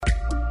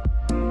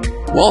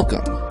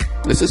Welcome.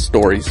 This is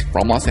Stories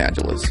from Los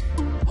Angeles,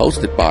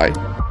 hosted by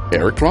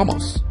Eric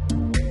Ramos.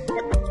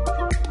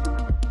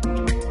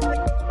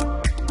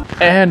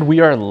 And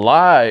we are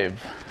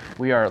live.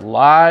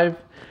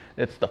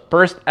 It's the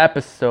first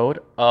episode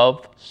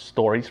of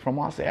Stories from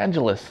Los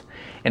Angeles.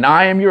 And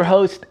I am your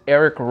host,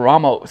 Eric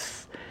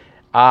Ramos.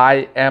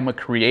 I am a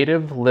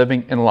creative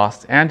living in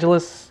Los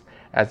Angeles.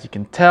 As you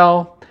can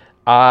tell,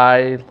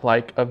 I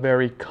like a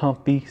very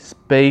comfy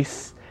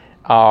space.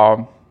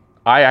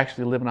 I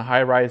actually live in a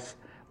high-rise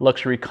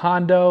luxury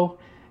condo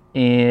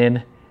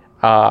in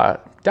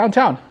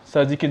downtown.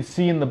 So as you can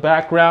see in the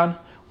background,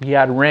 we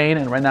had rain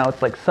and right now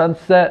it's like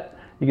sunset.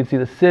 You can see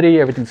the city,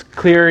 everything's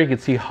clear. You can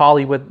see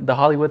Hollywood, the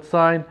Hollywood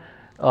sign,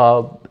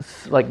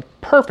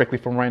 like perfectly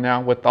from right now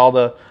with all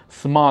the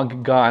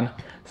smog gone.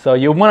 So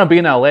you want to be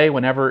in LA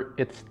whenever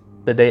it's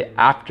the day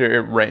after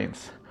it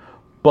rains.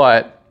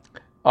 But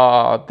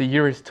the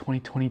year is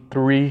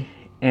 2023,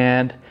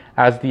 and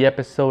as the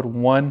episode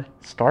 1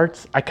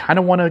 starts, I kind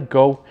of want to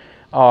go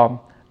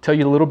tell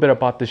you a little bit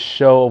about the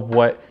show, of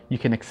what you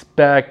can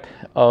expect,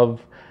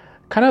 of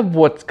kind of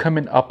what's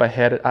coming up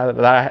ahead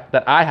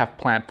that I have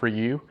planned for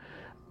you.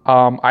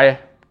 I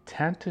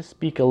tend to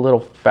speak a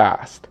little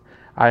fast.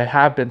 I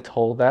have been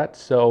told that,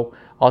 so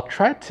I'll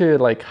try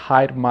to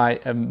hide my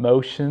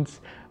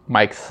emotions,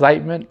 my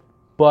excitement,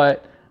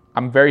 but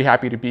I'm very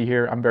happy to be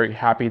here. I'm very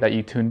happy that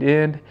you tuned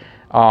in.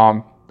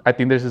 I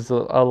think this is a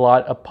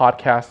lot of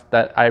podcasts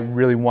that I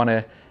really want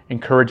to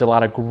encourage a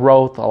lot of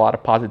growth, a lot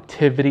of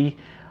positivity,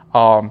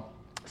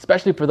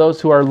 especially for those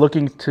who are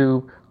looking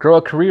to grow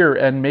a career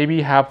and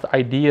maybe have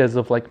ideas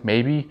of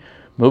maybe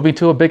moving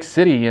to a big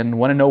city and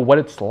want to know what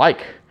it's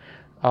like.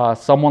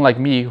 Someone like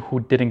me who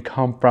didn't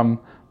come from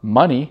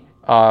money,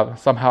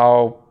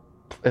 somehow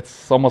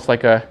it's almost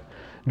like a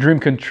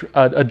dream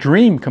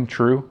come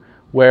true,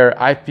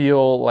 where I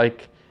feel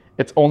like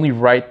it's only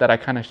right that I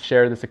kind of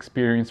share this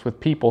experience with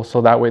people,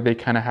 so that way they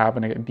kind of have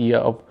an idea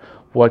of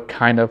what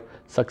kind of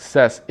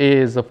success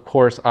is. Of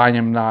course, I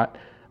am not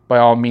by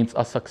all means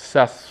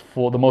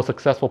the most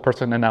successful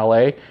person in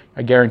LA.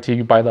 I guarantee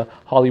you by the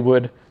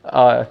Hollywood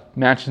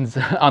mansions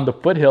on the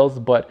foothills,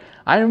 but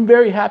I am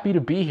very happy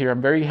to be here.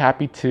 I'm very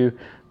happy to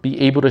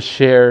be able to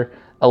share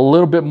a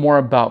little bit more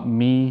about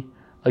me.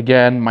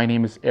 Again, my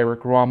name is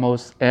Eric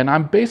Ramos, and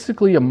I'm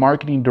basically a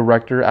marketing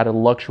director at a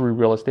luxury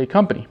real estate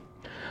company.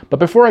 But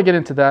before I get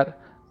into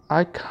that,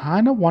 I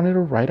kind of wanted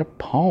to write a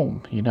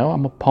poem.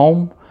 I'm a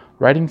poem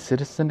writing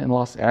citizen in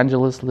Los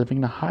Angeles living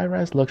in a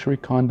high-rise luxury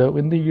condo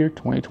in the year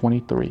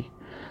 2023.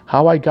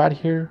 How I got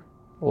here,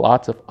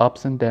 lots of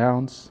ups and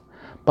downs,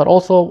 but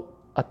also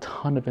a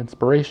ton of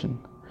inspiration.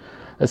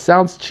 It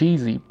sounds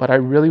cheesy, but I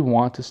really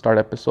want to start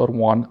episode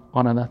 1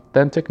 on an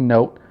authentic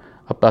note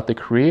about the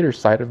creator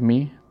side of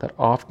me that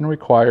often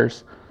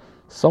requires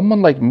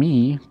someone like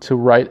me to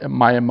write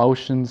my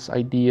emotions,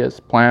 ideas,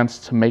 plans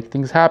to make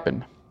things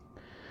happen.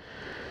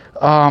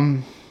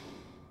 I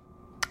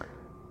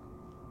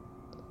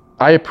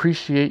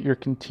appreciate your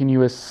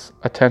continuous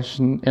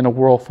attention in a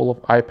world full of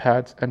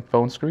iPads and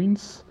phone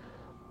screens,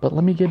 but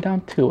let me get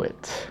down to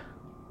it.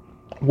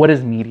 What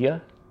is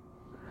media?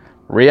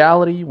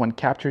 Reality when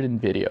captured in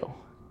video.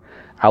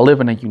 I live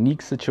in a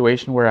unique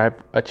situation where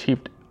I've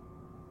achieved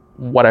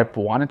what I've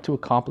wanted to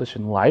accomplish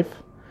in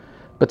life,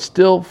 but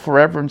still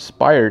forever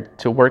inspired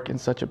to work in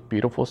such a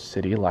beautiful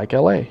city like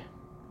LA.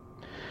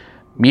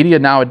 Media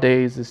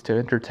nowadays is to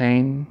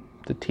entertain,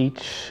 to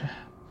teach,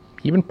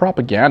 even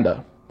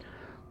propaganda.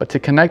 But to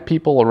connect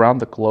people around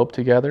the globe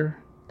together,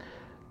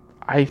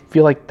 I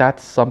feel like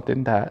that's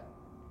something that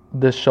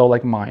this show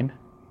like mine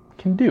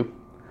can do.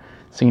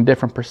 Seeing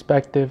different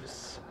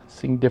perspectives,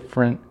 seeing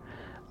different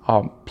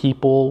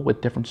people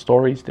with different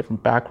stories,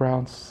 different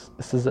backgrounds.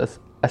 This is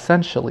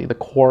essentially the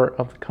core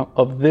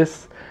of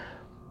this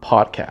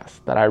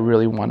podcast that I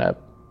really want to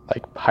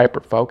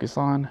hyper focus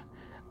on.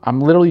 I'm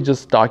literally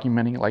just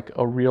documenting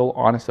a real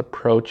honest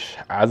approach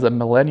as a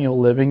millennial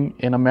living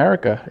in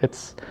America.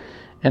 It's,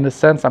 in a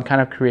sense, I'm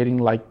kind of creating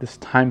this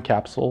time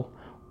capsule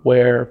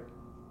where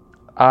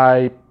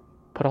I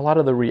put a lot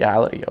of the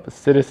reality of a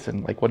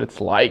citizen, what it's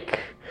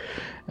like,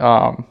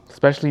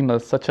 especially in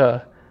such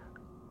a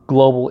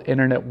global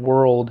internet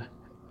world.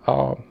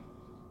 I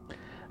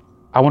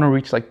want to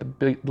reach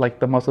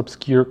the most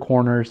obscure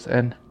corners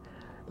and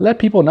let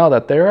people know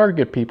that there are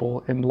good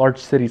people in large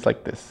cities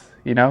like this.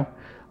 It's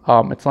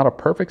not a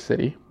perfect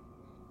city,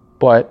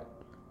 but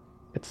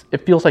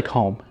it feels like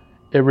home.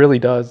 It really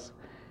does.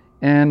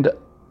 And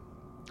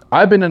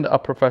I've been a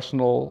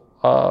professional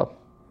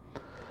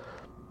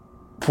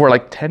for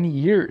 10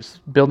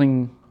 years,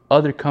 building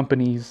other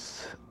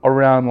companies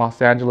around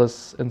Los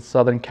Angeles and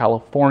Southern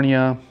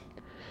California.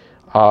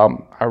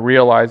 I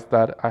realized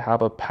that I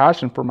have a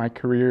passion for my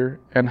career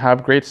and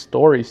have great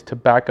stories to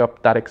back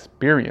up that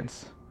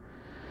experience.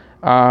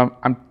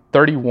 I'm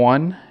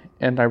 31,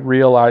 and I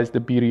realized the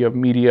beauty of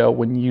media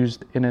when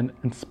used in an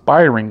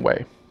inspiring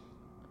way.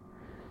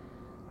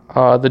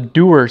 The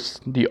doers,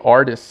 the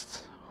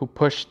artists who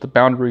push the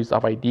boundaries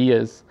of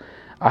ideas,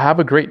 I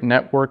have a great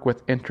network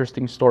with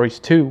interesting stories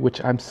too,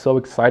 which I'm so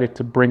excited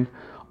to bring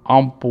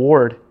on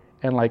board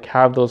and like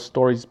have those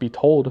stories be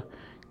told,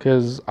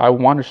 because I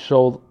want to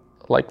show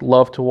like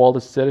love to all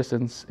the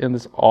citizens in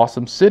this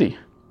awesome city.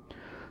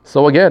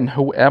 So again,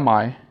 who am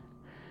I?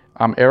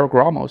 I'm Eric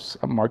Ramos.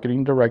 I'm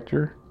marketing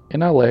director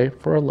in LA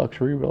for a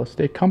luxury real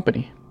estate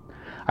company.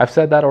 I've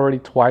said that already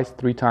twice,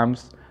 3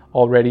 times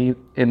already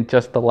in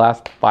just the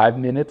last 5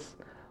 minutes.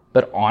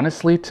 But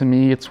honestly, to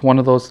me, it's one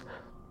of those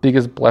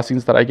biggest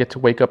blessings that I get to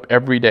wake up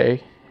every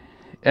day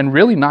and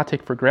really not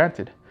take for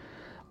granted.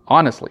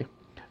 Honestly,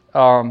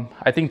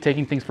 I think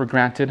taking things for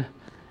granted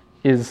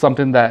is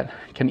something that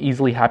can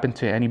easily happen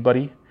to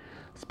anybody,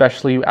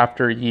 especially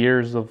after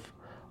years of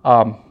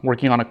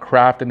working on a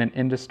craft in an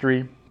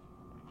industry.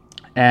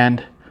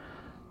 And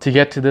to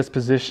get to this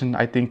position,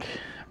 I think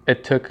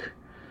it took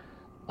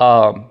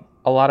a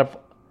lot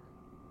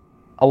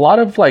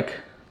of like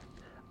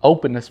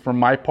openness from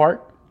my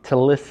part to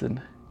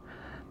listen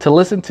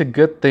to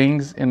good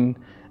things and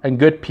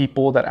good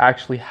people that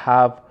actually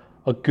have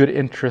a good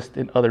interest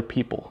in other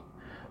people.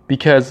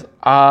 Because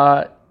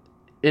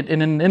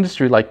in an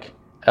industry like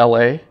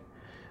LA,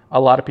 a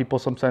lot of people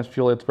sometimes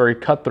feel it's very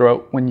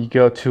cutthroat when you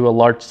go to a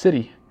large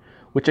city,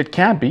 which it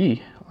can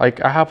be.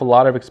 Like, I have a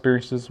lot of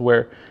experiences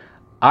where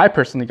I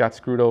personally got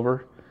screwed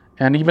over.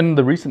 And even in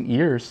the recent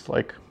years,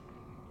 like,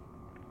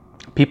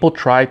 people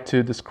try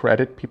to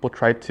discredit, people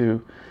try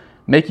to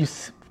make you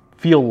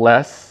feel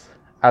less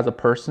as a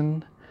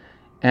person.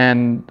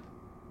 And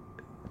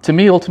to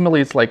me, ultimately,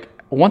 it's like,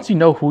 once you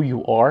know who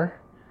you are,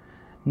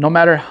 no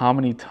matter how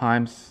many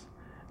times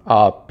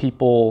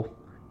people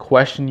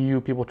question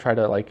you, people try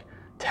to like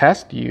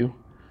test you,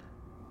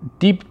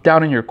 deep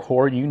down in your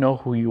core, you know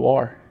who you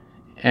are.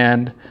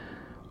 And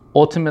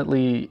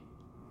ultimately,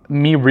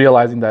 me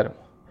realizing that,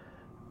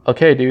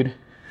 okay, dude,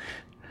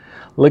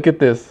 look at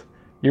this.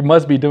 You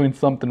must be doing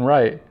something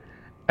right.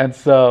 And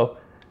so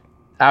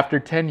after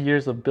 10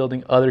 years of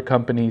building other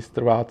companies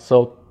throughout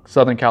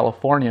Southern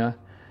California,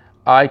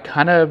 I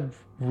kind of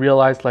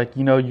realized, like,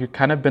 you've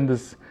kind of been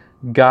this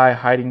guy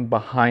hiding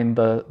behind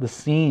the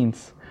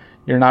scenes.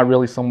 You're not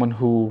really someone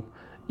who,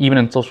 even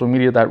in social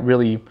media, that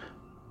really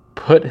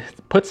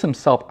puts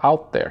himself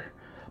out there.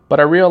 But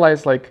I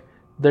realized, like,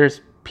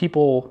 there's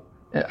people,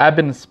 I've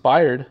been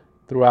inspired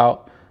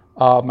throughout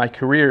my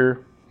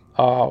career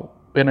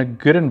in a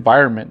good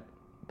environment.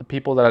 The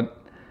people that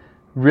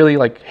really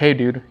like, hey,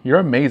 dude, you're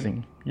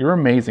amazing. You're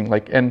amazing.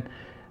 Like, and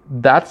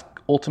that's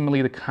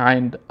ultimately the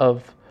kind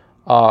of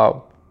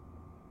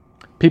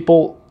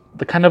people,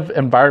 the kind of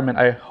environment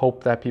I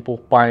hope that people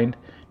find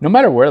no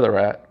matter where they're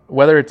at,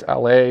 whether it's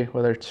LA,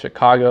 whether it's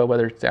Chicago,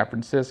 whether it's San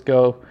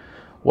Francisco,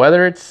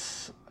 whether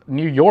it's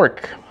New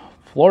York,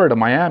 Florida,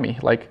 Miami.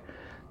 Like,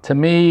 to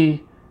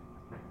me,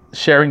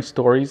 sharing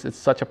stories is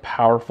such a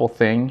powerful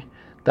thing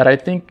that I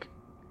think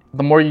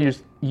the more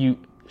you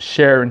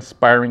share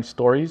inspiring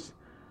stories,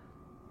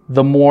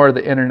 the more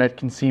the internet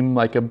can seem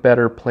like a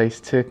better place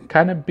to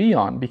kind of be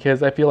on.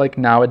 Because I feel like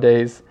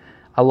nowadays,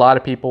 a lot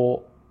of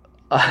people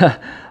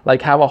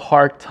like have a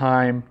hard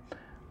time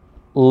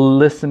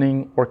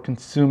listening or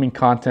consuming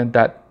content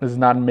that is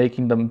not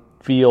making them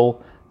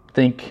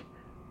think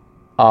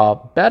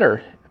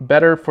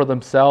better for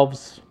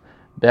themselves,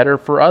 better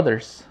for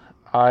others.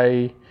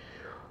 I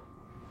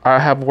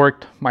have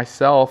worked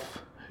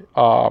myself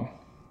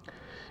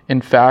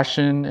in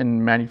fashion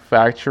and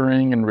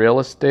manufacturing and real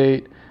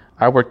estate.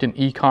 I worked in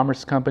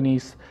e-commerce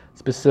companies,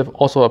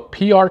 also a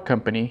PR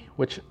company,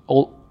 which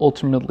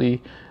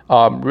ultimately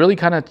really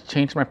kind of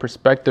changed my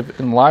perspective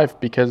in life,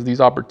 because these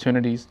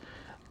opportunities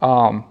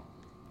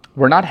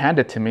were not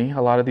handed to me.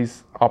 A lot of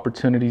these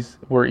opportunities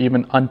were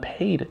even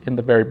unpaid in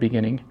the very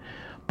beginning,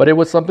 but it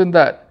was something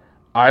that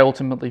I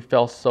ultimately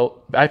felt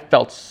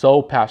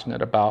so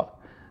passionate about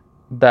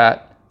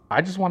that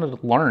I just wanted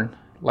to learn.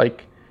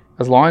 Like,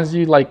 as long as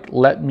you like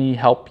let me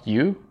help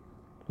you,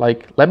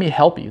 like, let me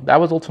help you. That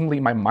was ultimately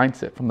my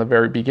mindset from the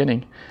very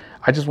beginning.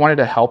 I just wanted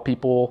to help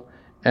people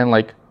and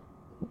like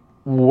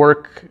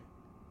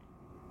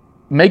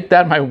make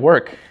that my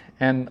work.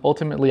 And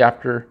ultimately,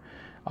 after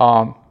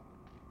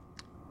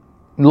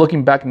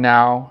looking back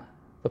now,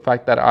 the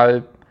fact that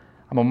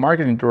I'm a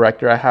marketing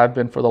director, I have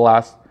been for the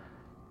last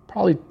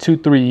probably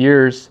 2-3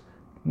 years.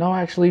 No,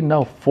 actually,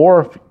 no,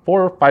 4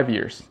 or 5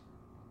 years.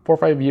 4 or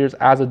 5 years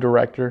as a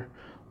director,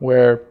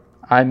 where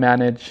I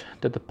manage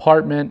the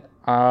department.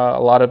 A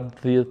lot of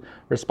the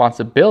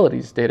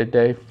responsibilities day to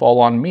day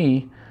fall on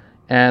me,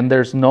 and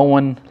there's no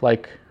one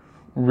like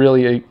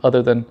really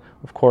other than,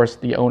 of course,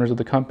 the owners of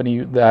the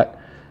company that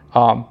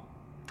kind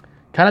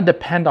of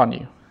depend on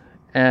you.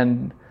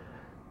 And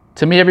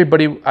to me,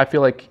 I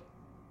feel like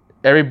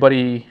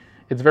everybody,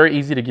 it's very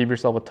easy to give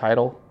yourself a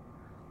title,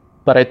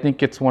 but I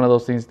think it's one of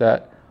those things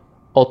that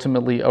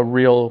ultimately a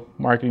real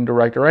marketing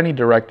director or any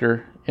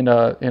director in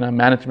a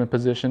management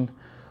position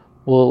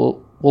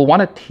will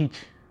want to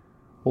teach,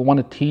 will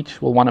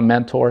want to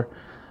mentor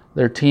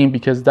their team,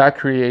 because that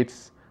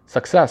creates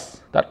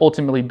success. That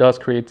ultimately does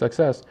create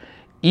success.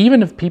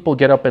 Even if people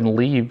get up and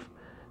leave,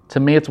 to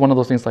me, it's one of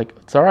those things like,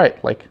 it's all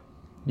right. Like,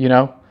 You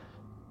know,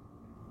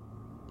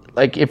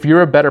 like if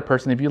you're a better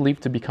person, if you leave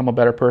to become a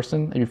better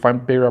person, and you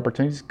find bigger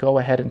opportunities, go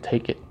ahead and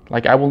take it.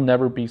 Like I will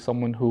never be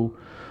someone who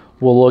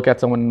will look at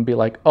someone and be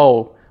like,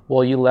 oh,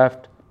 well, you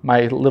left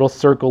my little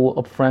circle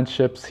of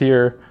friendships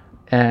here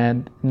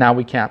and now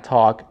we can't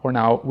talk or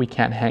now we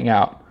can't hang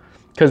out.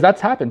 Because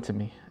that's happened to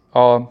me.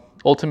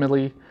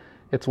 Ultimately,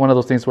 it's one of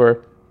those things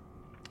where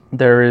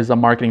there is a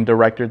marketing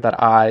director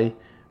that I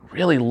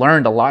really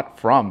learned a lot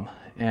from.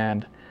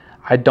 And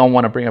I don't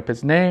want to bring up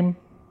his name,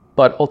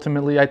 but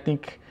ultimately, I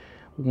think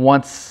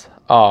once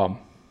a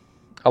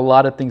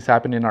lot of things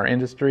happened in our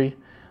industry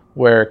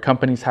where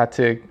companies had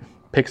to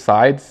pick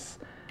sides,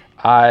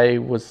 I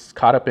was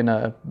caught up in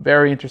a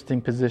very interesting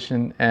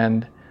position,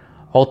 and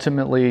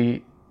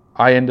ultimately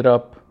I ended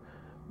up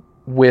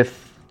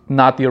with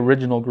not the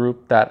original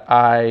group that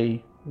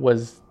I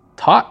was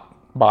taught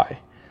by.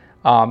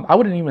 I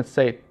wouldn't even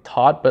say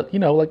taught, but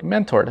like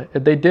mentored.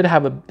 They did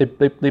have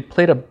they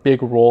played a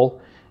big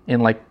role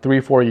in like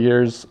 3-4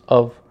 years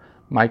of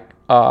my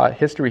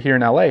history here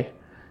in LA.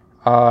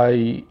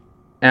 I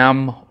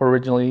am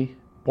originally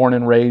born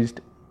and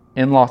raised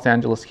in Los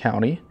Angeles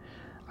County.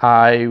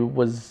 I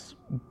was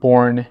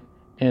born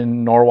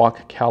in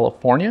Norwalk,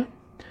 California.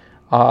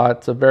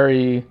 It's a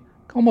very,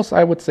 almost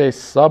I would say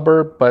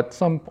suburb, but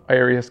some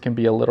areas can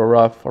be a little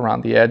rough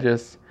around the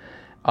edges.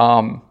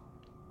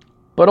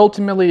 But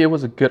ultimately, it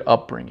was a good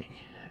upbringing.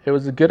 It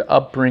was a good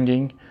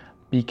upbringing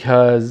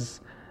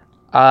because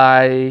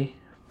I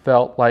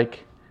felt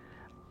like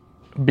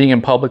being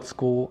in public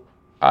school,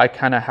 I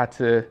kind of had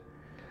to,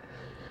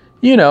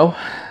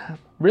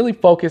 really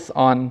focus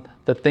on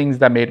the things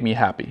that made me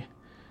happy.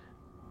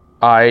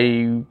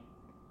 I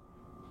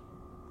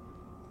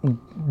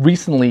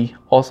recently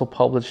also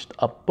published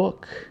a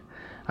book.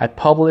 I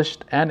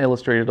published and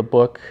illustrated a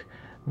book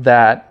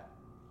that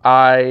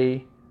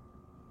I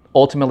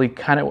ultimately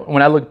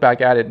when I look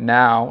back at it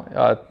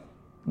now,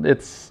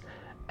 it's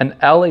an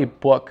LA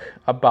book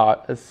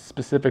about a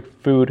specific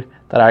food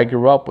that I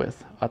grew up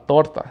with, a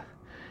torta.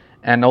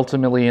 And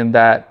ultimately in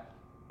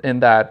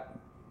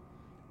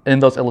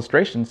those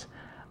illustrations,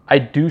 I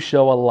do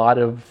show a lot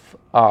of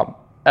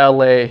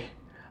LA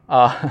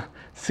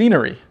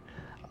scenery.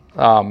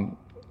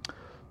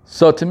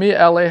 So to me,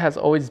 LA has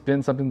always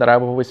been something that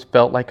I've always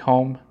felt like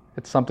home.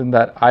 It's something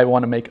that I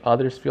want to make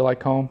others feel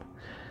like home.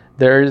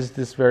 There is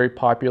this very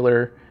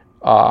popular,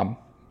 kind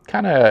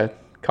of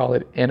call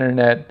it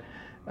internet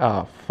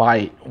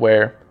fight,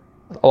 where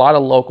a lot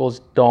of locals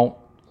don't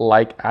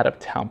like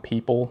out-of-town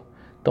people,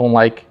 don't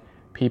like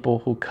people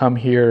who come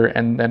here,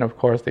 and then of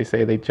course they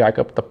say they jack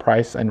up the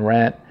price and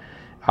rent.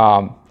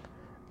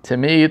 To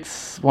me,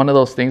 it's one of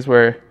those things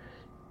where,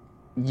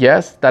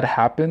 yes, that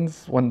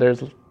happens when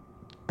there's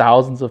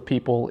thousands of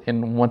people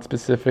in one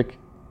specific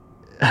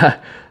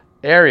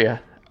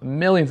area,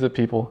 millions of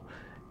people.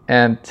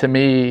 And to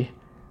me,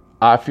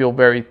 I feel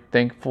very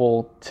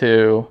thankful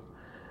to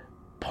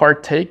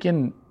partake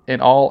in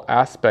all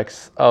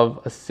aspects of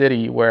a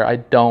city where I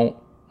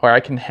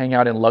can hang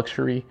out in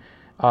luxury,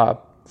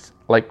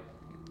 like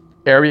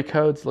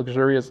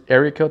luxurious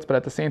area codes, but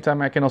at the same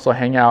time, I can also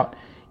hang out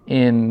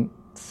in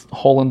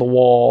hole in the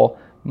wall,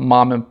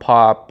 mom and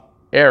pop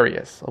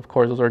areas. Of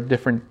course, those are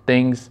different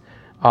things.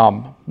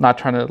 Not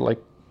trying to like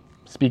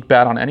speak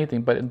bad on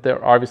anything, but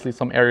there are obviously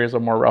some areas are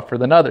more rougher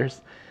than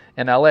others.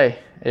 In LA,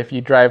 if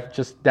you drive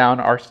just down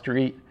our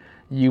street,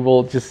 you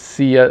will just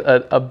see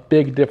a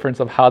big difference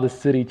of how the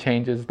city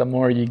changes the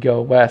more you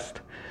go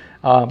west,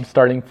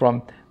 starting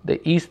from the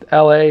East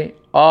LA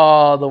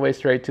all the way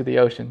straight to the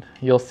ocean.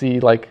 You'll see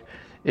like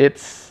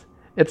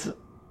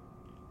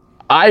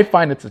I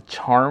find it's a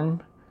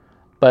charm,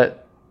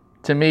 but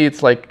to me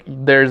it's like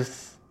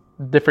there's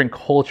different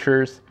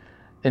cultures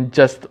in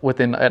just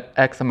within an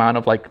X amount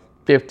of like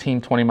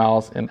 15-20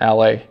 miles in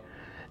LA.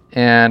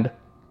 And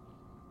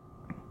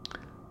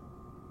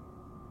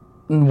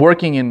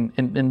working in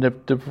the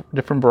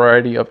different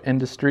variety of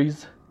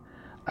industries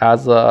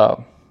as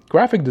a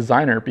graphic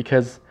designer,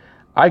 because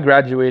I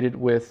graduated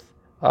with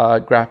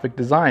graphic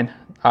design.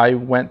 I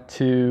went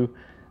to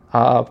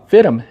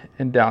FITM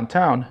in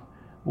downtown,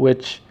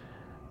 which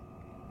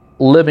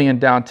living in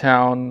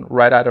downtown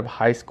right out of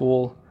high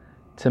school,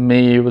 to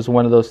me, was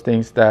one of those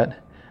things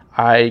that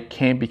I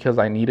came because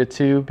I needed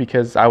to,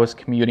 because I was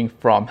commuting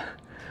from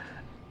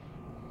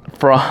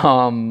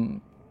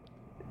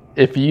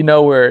if you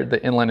know where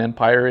the Inland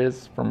Empire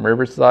is, from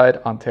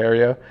Riverside,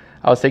 Ontario.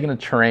 I was taking a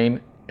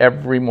train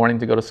every morning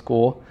to go to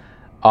school.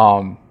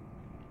 And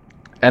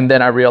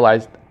then I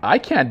realized I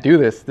can't do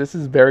this. This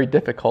is very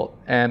difficult.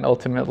 And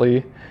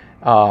ultimately,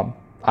 I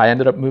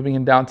ended up moving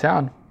in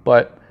downtown.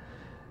 But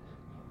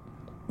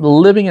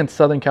living in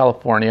Southern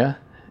California,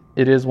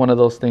 it is one of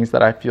those things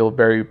that I feel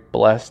very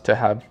blessed to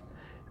have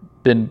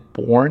been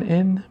born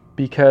in,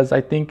 because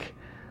I think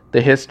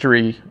the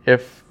history,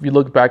 if you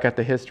look back at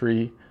the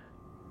history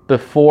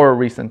before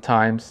recent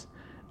times,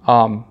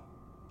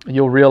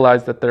 you'll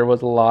realize that there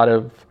was a lot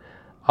of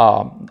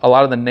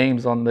the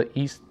names on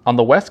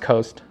the West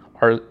Coast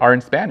are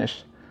in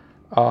Spanish.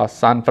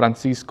 San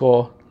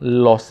Francisco,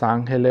 Los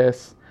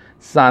Angeles,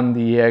 San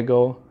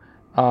Diego,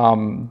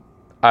 and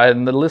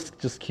the list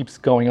just keeps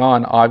going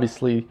on.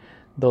 Obviously,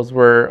 those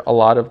were a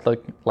lot of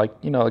like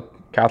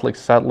Catholic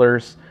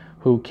settlers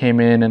who came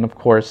in, and of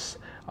course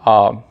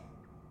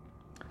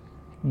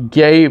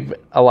gave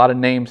a lot of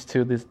names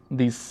to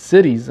these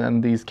cities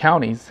and these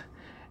counties.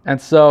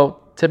 And so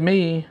to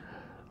me,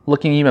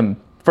 looking even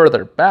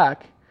further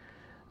back,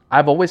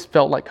 I've always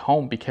felt like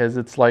home, because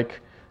it's like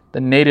the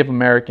Native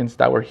Americans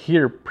that were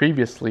here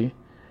previously,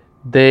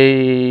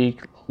 they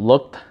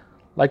looked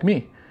like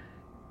me.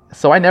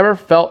 So I never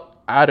felt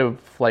out of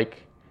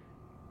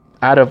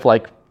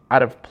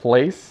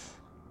place,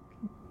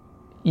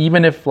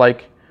 even if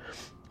like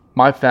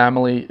my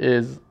family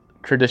is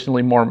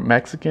traditionally more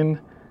Mexican.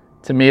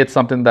 To me, it's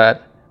something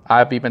that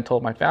I've even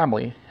told my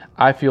family.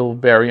 I feel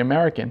very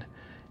American,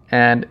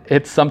 and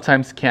it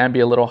sometimes can be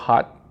a little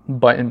hot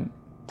button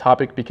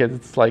topic, because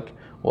it's like,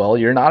 well,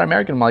 you're not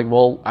American. I'm like,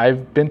 well,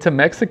 I've been to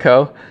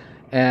Mexico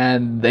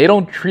and they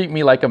don't treat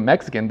me like a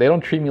Mexican. They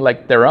don't treat me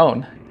like their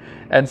own.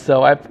 And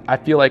so I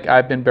feel like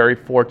I've been very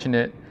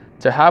fortunate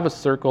to have a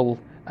circle,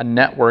 a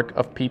network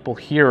of people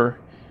here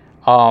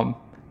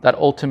that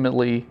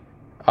ultimately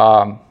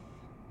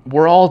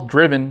we're all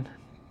driven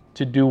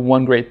to do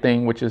one great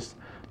thing, which is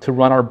to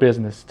run our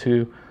business,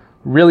 to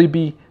really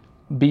be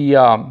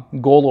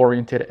goal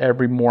oriented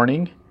every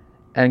morning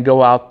and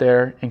go out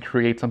there and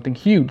create something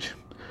huge.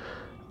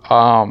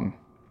 A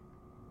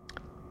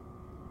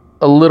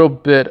little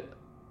bit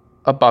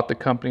about the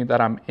company that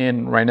I'm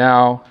in right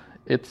now.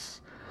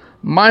 It's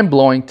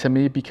mind-blowing to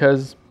me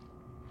because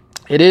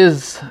it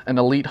is an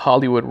elite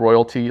Hollywood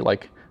royalty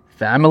like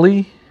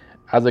family.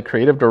 As a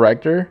creative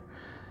director,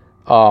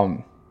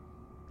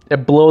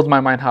 it blows my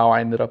mind how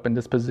I ended up in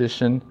this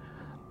position,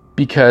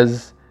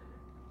 because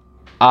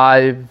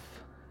I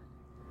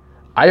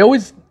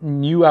always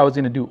knew I was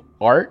going to do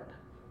art,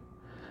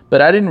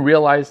 but I didn't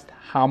realize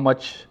how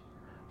much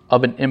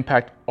of an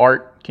impact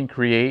art can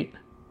create,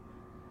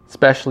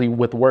 especially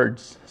with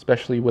words,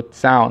 especially with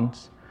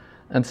sounds.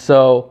 And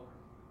so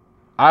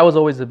I was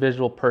always a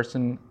visual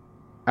person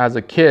as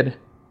a kid.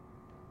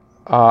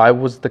 I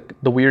was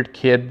the weird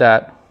kid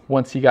that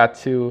once you got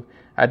to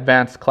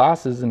advanced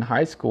classes in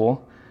high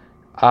school,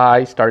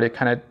 I started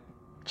kind of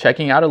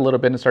checking out a little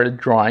bit and started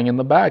drawing in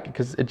the back,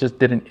 because it just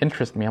didn't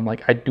interest me. I'm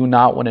like, I do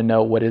not want to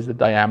know what is the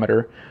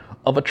diameter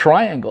of a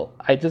triangle.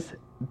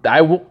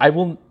 I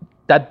will,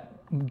 that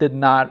did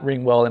not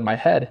ring well in my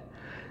head.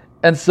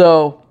 And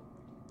so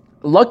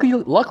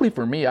luckily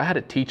for me, I had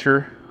a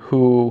teacher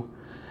who,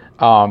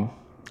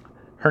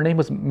 her name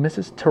was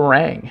Mrs.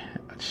 Terang.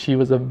 She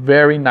was a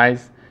very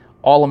nice,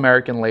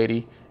 all-American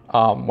lady,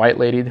 white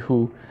lady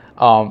who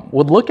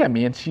would look at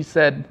me, and she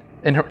said,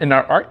 in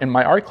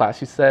my art class,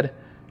 she said,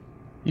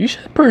 "You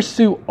should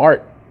pursue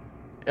art,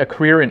 a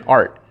career in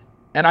art."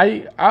 And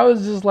I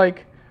was just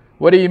like,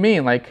 "What do you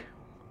mean?" Like,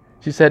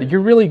 she said,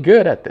 "You're really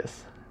good at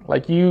this.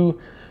 Like the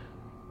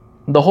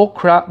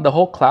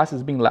whole class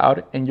is being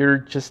loud, and you're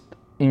just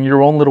in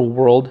your own little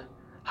world,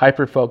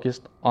 hyper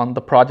focused on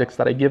the projects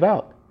that I give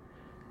out."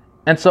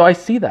 And so I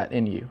see that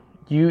in you.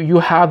 You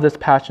have this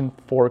passion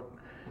for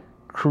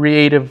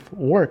creative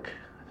work.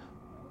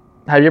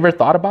 Have you ever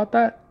thought about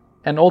that?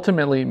 And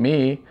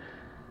ultimately,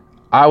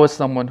 I was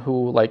someone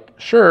who, like,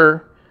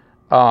 sure,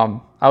 I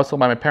was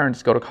told by my parents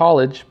to go to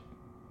college.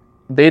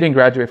 They didn't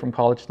graduate from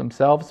college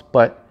themselves,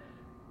 but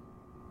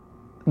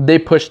they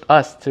pushed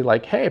us to,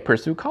 like, hey,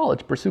 pursue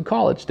college.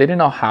 They didn't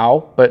know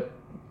how, but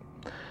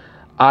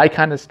I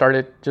kind of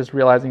started just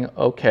realizing,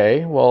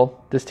 okay,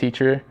 well, this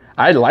teacher,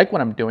 I like what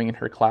I'm doing in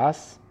her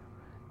class.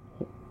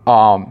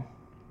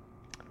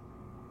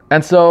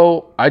 And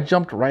so I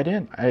jumped right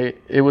in.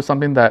 It was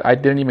something that I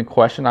didn't even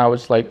question. I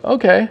was like,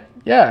 okay,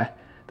 yeah,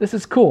 this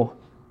is cool.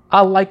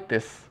 I like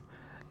this.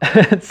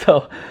 And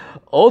so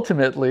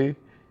ultimately,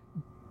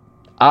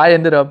 I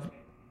ended up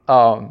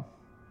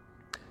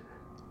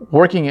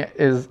working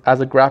as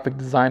a graphic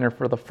designer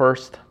for the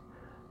first,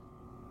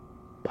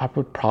 I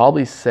would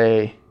probably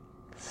say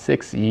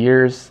 6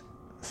 years,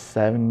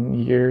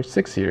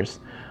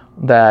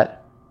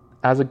 that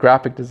as a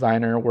graphic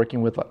designer,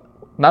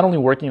 not only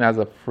working as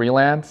a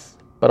freelance,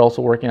 but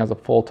also working as a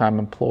full-time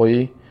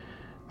employee.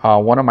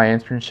 One of my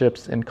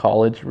internships in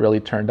college really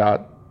turned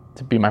out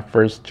to be my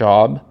first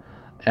job.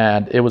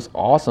 And it was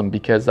awesome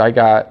because I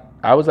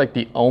was like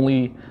the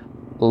only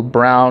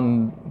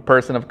brown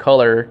person of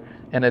color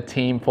in a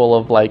team full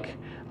of like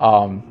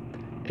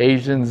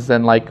Asians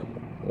and like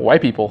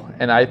white people.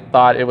 And I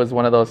thought it was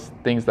one of those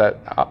things that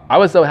I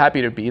was so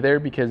happy to be there,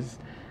 because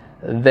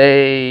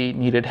they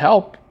needed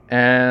help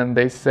and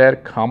they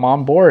said, come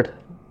on board,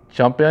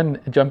 jump in,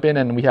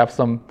 and we have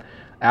some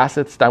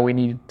assets that we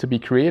need to be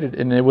created.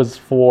 And it was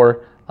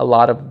for a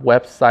lot of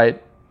website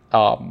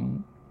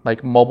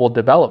like mobile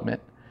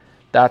development.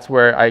 That's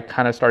where I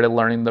kind of started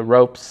learning the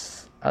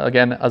ropes,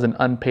 again, as an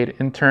unpaid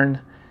intern.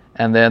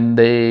 And then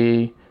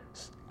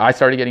I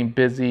started getting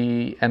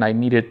busy and I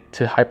needed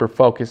to hyper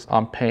focus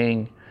on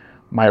paying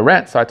my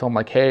rent. So I told them,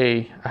 like,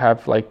 hey,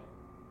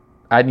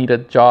 I need a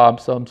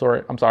job, so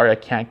I'm sorry I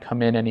can't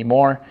come in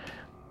anymore.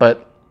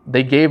 But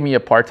they gave me a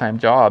part-time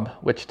job,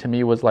 which to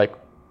me was like,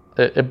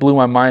 it blew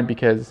my mind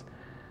because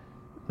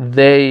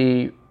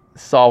they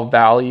saw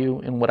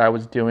value in what I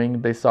was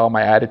doing. They saw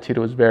my attitude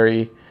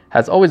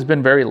has always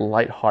been very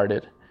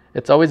lighthearted.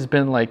 It's always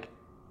been like,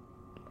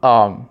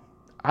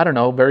 I don't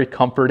know, very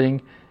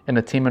comforting in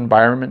a team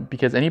environment,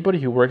 because anybody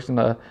who works in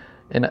a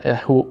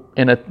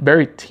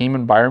very team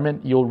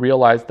environment, you'll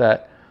realize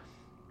that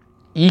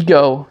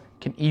ego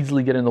can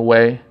easily get in the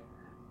way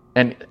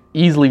and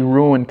easily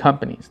ruin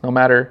companies, no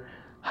matter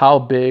how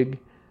big.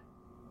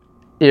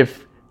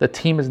 If the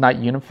team is not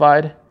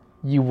unified,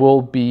 you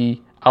will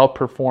be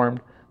outperformed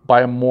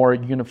by a more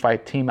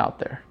unified team out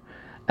there.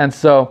 And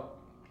so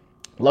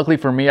luckily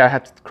for me, I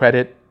have to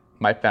credit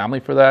my family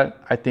for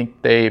that. I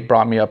think they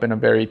brought me up in a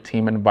very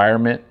team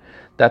environment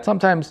that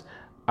sometimes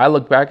I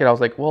look back and I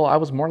was like, well, I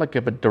was more like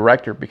of a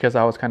director, because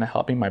I was kind of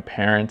helping my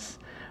parents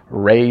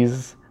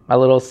raise my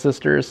little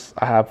sisters.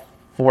 I have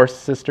 4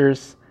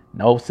 sisters,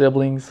 no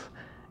siblings.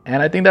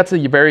 And I think that's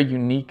a very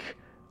unique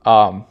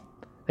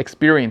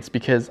experience,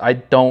 because I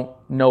don't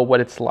know what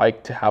it's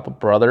like to have a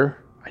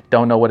brother. I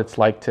don't know what it's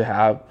like to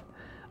have,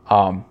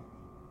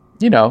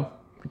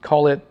 we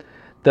call it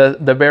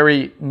the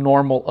very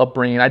normal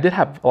upbringing. I did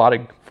have a lot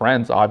of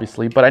friends,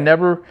 obviously, but I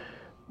never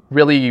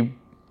really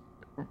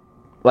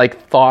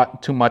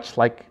thought too much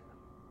like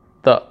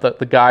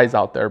the guys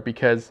out there,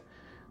 because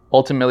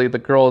ultimately the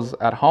girls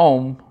at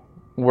home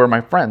were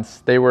my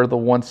friends. They were the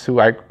ones who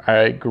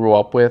I grew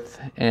up with,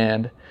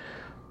 and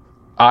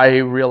I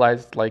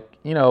realized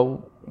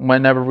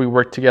whenever we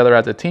worked together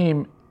as a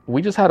team,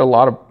 we just had a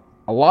lot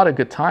of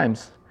good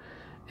times.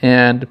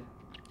 And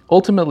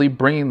ultimately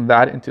bringing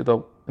that into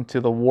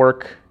the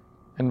work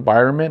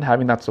environment,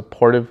 having that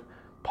supportive,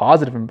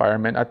 positive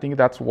environment, I think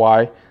that's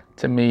why,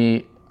 to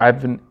me,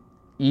 I've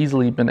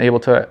easily been able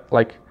to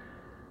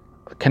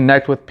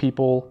connect with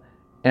people,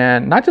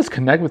 and not just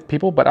connect with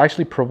people, but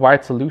actually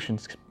provide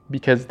solutions,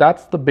 because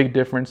that's the big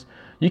difference.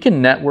 You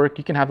can network,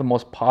 you can have the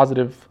most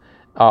positive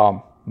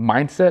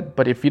mindset,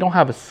 but if you don't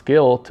have a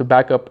skill to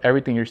back up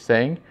everything you're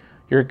saying,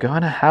 you're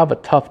gonna have a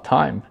tough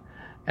time.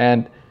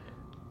 And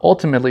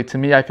ultimately, to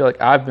me, I feel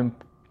like I've been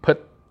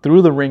put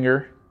through the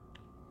ringer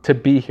to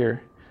be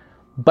here,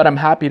 but I'm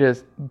happy to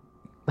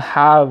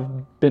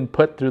have been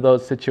put through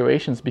those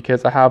situations,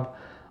 because I have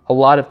a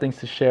lot of things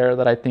to share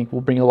that I think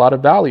will bring a lot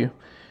of value.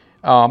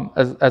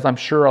 As I'm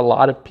sure a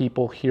lot of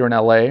people here in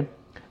LA,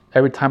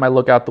 every time I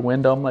look out the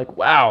window, I'm like,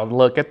 wow,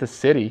 look at the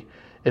city.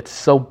 It's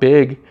so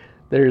big.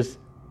 There's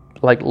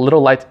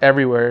little lights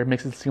everywhere. It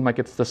makes it seem like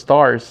it's the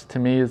stars. To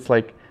me, it's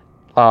like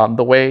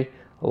the way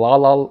La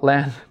La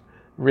Land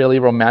really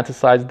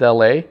romanticized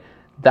LA.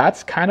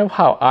 That's kind of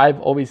how I've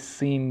always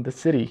seen the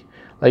city.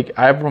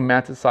 I've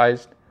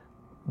romanticized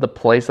the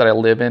place that I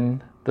live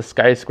in, the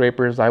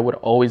skyscrapers. I would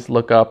always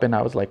look up and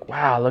I was like,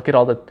 wow, look at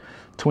all the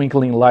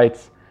twinkling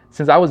lights,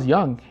 since I was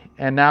young.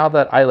 And now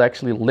that I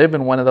actually live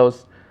in one of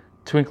those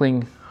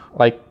twinkling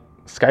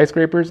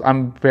skyscrapers,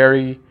 I'm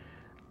very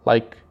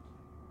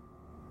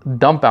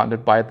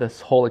dumbfounded by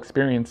this whole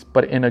experience,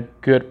 but in a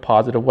good,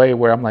 positive way,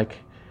 where I'm like,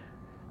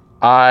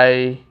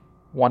 I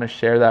want to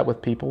share that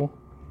with people.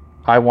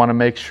 I want to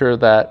make sure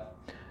that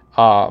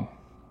that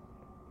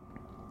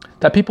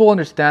people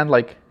understand,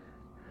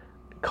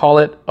 call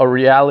it a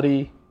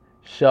reality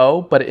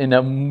show, but in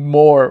a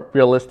more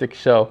realistic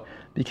show,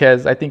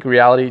 because I think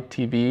reality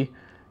TV,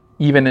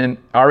 even in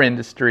our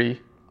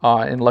industry,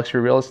 in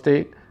luxury real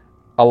estate,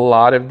 a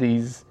lot of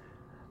these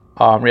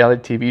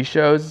reality TV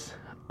shows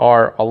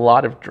are a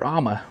lot of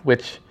drama,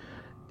 which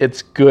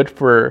it's good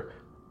for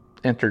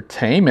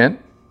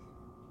entertainment,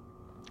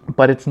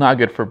 but it's not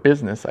good for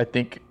business. I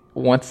think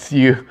once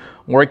you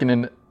work in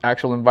an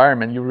actual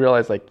environment, you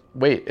realize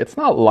wait, it's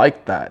not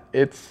like that.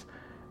 It's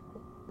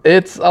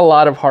a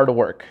lot of hard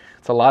work.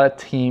 It's a lot of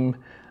team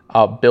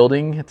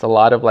building. It's a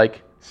lot of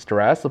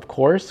stress, of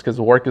course, because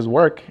work is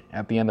work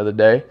at the end of the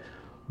day.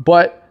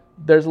 But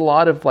there's a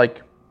lot of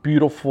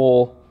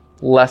beautiful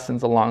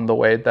lessons along the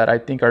way that I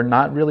think are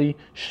not really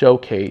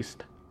showcased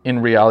in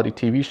reality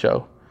TV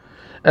show.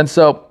 And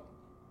so,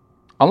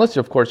 unless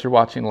of course you're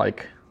watching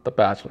The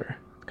Bachelor,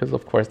 because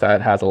of course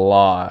that has a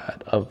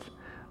lot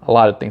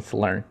of things to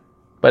learn.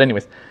 But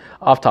anyways,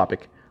 off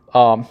topic.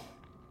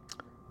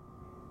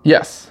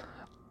 Yes,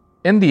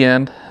 in the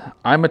end,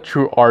 I'm a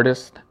true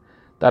artist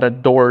that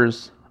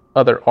adores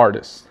other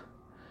artists.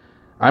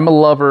 I'm a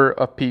lover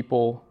of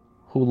people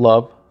who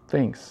love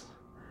things.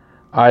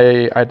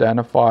 I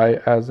identify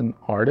as an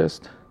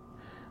artist.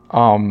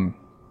 My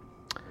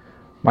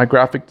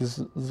graphic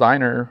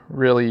designer,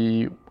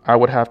 really, I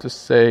would have to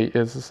say,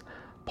 is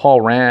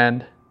Paul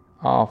Rand,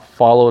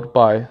 followed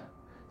by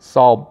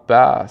Saul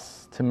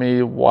Bass. To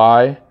me,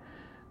 why?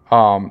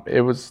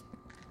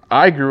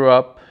 I grew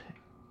up,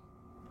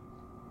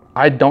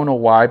 I don't know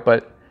why,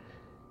 but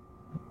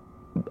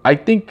I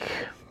think,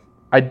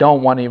 I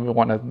don't want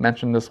to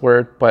mention this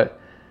word, but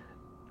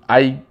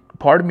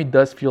part of me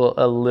does feel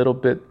a little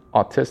bit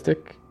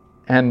autistic,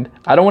 and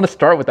I don't want to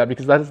start with that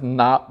because that is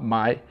not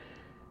my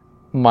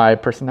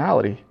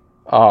personality.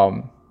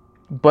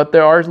 But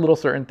there are little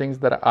certain things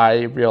that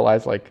I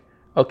realize, like,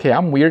 okay,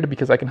 I'm weird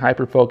because I can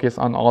hyper focus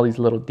on all these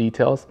little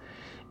details,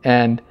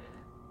 and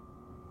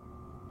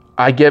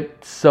I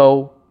get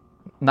so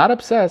not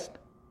obsessed,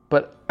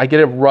 but I get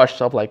a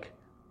rush of like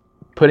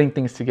putting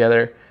things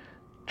together,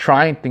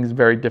 trying things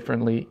very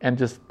differently, and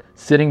just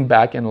sitting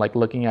back and like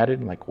looking at it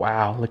and like,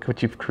 wow, look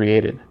what you've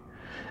created.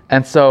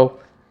 And so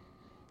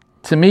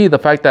to me, the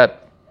fact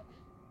that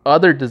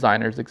other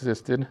designers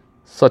existed,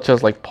 such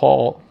as like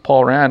Paul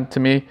Rand, to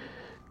me,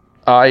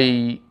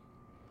 I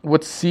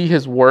would see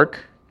his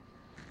work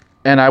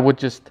and I would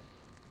just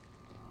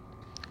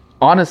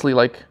honestly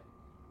like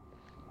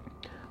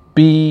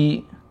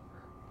be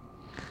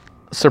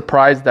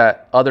surprised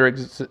that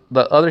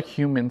other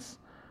humans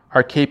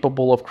are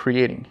capable of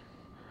creating.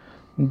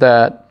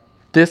 That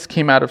this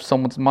came out of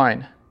someone's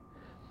mind.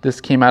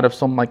 This came out of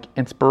some like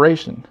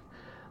inspiration.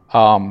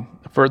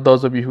 For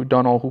those of you who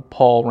don't know who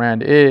Paul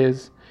Rand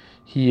is,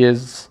 he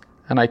is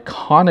an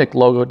iconic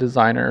logo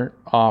designer,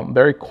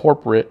 very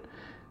corporate,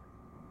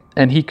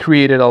 and he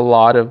created a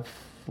lot of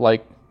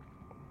like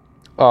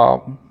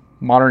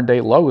modern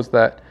day logos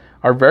that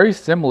are very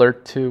similar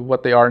to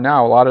what they are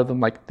now. A lot of them,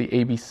 like the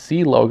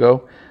ABC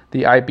logo,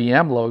 the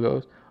IBM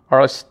logos,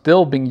 are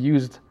still being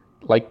used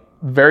like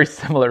very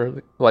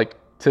similar like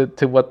to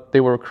what they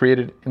were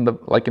created in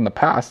the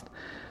past.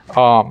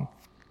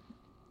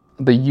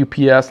 The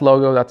UPS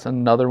logo, that's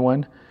another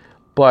one.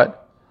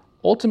 But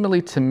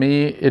ultimately, to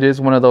me, it is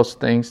one of those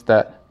things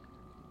that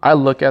I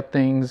look at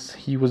things.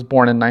 He was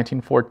born in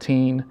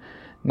 1914.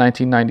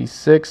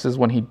 1996 is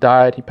when he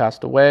died. He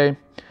passed away.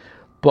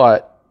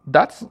 But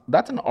that's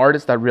an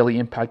artist that really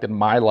impacted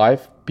my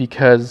life,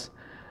 because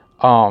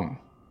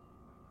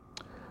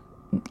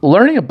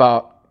learning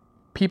about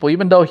people,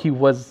 even though he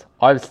was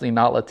obviously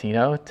not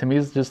Latino, to me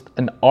is just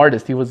an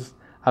artist. He was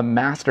a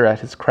master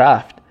at his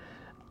craft.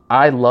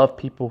 I love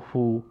people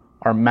who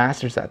are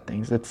masters at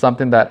things. It's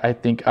something that I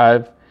think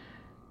I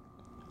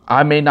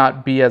may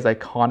not be as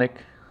iconic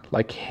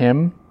like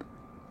him,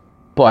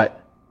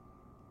 but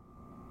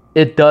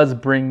it does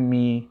bring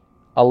me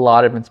a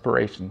lot of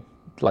inspiration.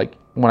 Like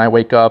when I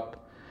wake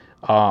up,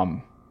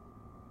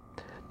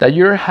 that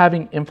you're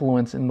having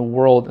influence in the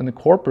world, in the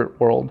corporate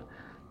world.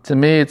 To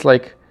me, it's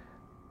like,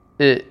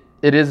 it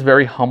is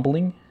very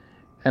humbling.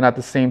 And at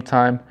the same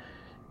time,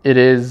 it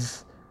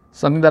is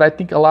something that I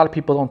think a lot of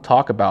people don't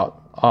talk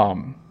about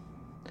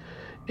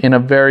in a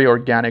very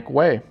organic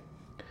way.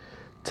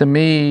 To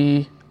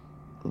me,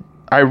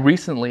 I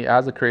recently,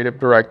 as a creative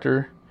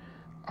director,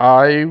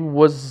 I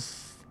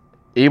was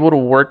able to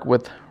work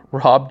with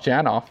Rob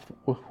Janoff,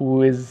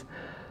 who is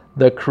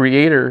the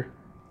creator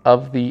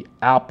of the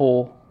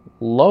Apple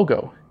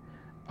logo.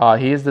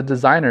 He is the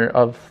designer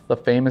of the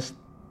famous,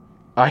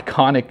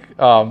 iconic,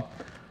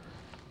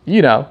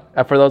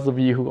 for those of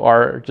you who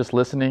are just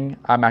listening,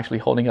 I'm actually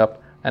holding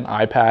up an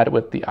iPad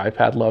with the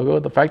iPad logo.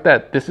 The fact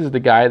that this is the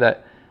guy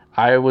that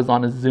I was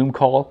on a Zoom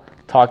call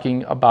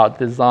talking about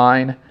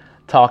design,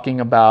 talking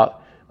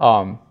about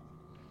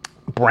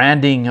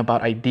branding,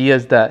 about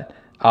ideas that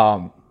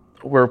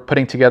we're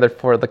putting together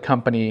for the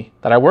company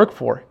that I work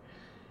for.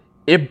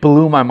 It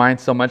blew my mind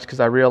so much, because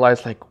I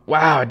realized, like,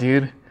 wow,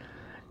 dude,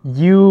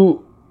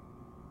 you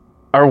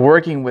are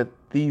working with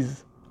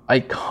these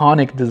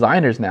iconic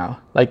designers now.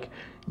 Like,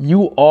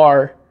 you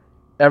are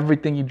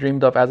everything you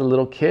dreamed of as a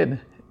little kid.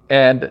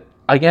 And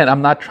again,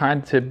 I'm not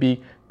trying to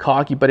be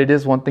cocky, but it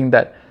is one thing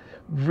that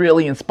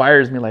really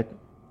inspires me. Like,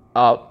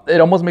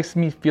 it almost makes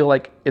me feel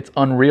like it's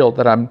unreal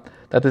that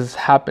this is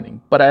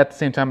happening. But at the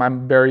same time,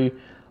 I'm very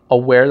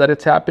aware that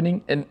it's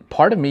happening. And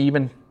part of me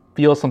even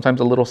feels sometimes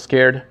a little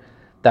scared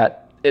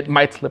that it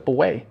might slip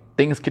away.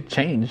 Things could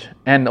change.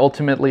 And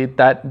ultimately,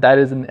 that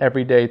is an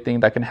everyday thing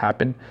that can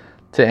happen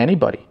to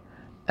anybody.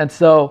 And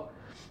so,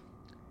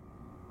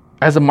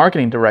 as a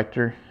marketing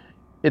director,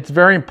 it's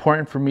very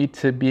important for me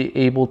to be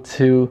able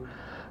to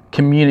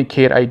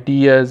communicate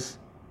ideas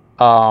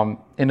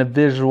in a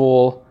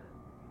visual,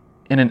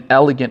 in an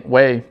elegant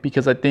way,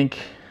 because I think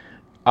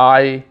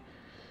I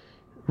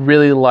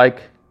really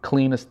like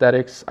clean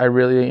aesthetics. I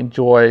really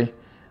enjoy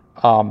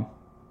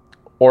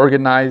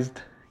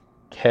organized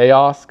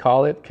chaos,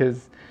 call it,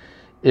 because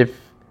if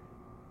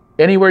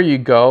anywhere you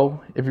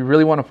go, if you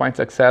really want to find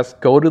success,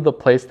 go to the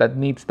place that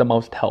needs the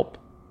most help,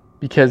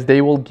 because they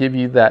will give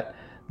you that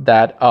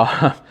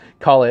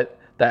call it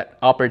that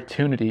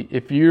opportunity.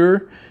 If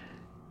you're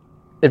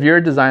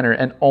a designer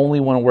and only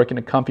want to work in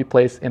a comfy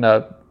place,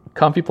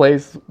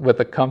 with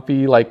a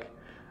comfy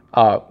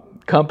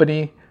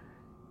company,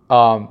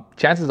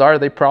 chances are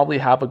they probably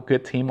have a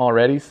good team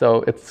already.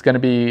 So it's going to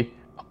be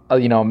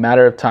a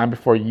matter of time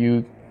before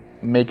you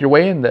make your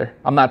way in there.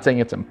 I'm not saying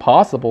it's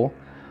impossible,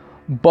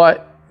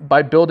 but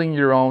by building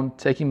your own,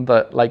 taking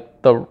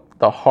the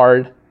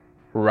hard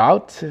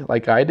route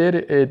like I did,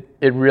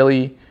 it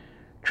really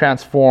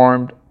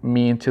transformed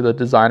me into the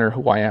designer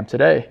who I am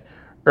today.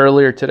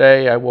 Earlier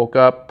today, I woke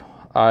up,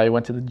 I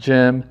went to the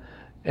gym,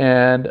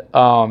 and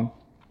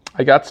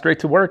I got straight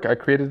to work. I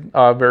created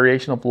a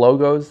variation of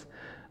logos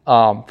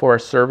for a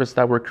service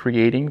that we're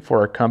creating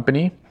for our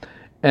company.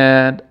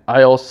 And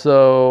I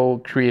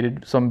also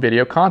created some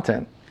video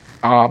content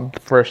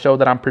for a show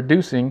that I'm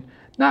producing.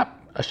 Not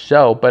a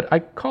show, but I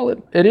call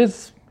it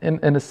is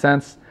in a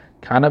sense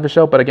kind of a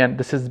show. But again,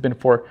 this has been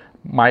for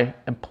my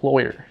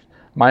employers.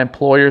 My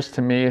employers,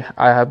 to me,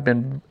 I have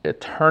been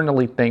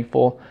eternally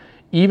thankful.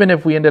 Even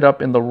if we ended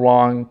up in the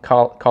wrong,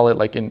 call it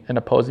like in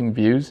opposing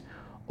views,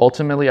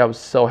 ultimately I was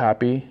so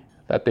happy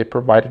that they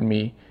provided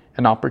me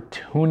an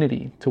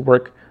opportunity to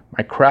work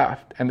my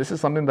craft. And this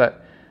is something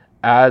that,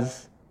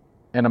 as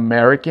an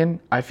American,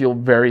 I feel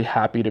very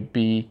happy to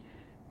be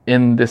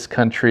in this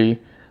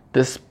country,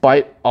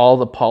 despite all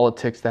the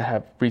politics that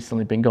have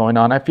recently been going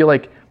on. I feel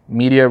like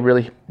media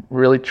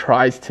really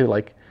tries to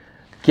like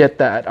get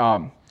that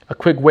a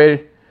quick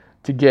way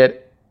to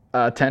get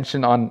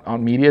attention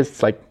on media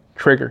is like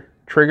trigger,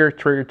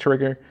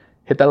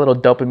 hit that little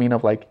dopamine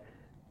of like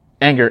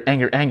anger.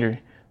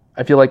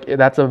 I feel like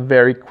that's a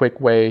very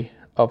quick way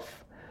of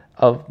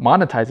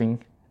monetizing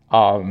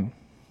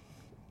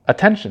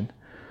attention.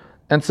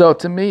 And so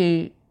to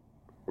me,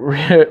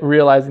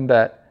 realizing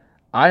that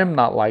I am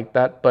not like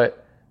that,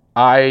 but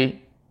I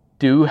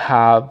do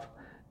have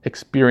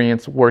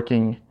experience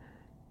working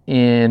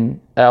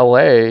in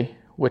LA,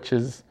 which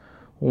is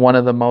one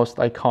of the most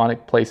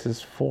iconic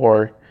places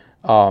for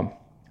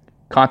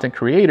content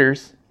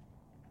creators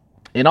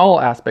in all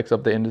aspects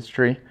of the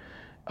industry,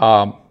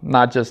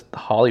 not just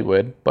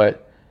Hollywood,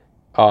 but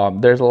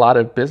there's a lot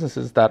of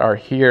businesses that are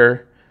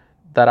here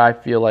that I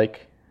feel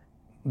like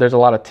there's a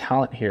lot of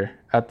talent here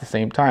at the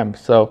same time.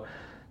 So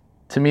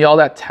to me, all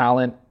that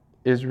talent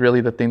is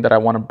really the thing that I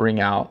want to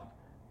bring out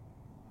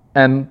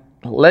and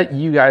let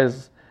you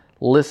guys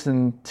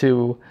listen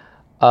to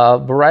a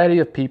variety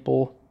of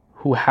people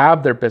who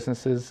have their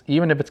businesses,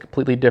 even if it's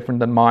completely different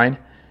than mine,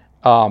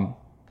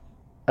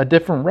 a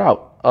different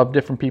route of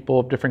different people,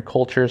 of different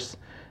cultures,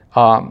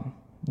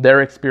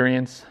 their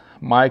experience,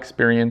 my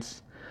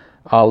experience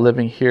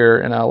living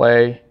here in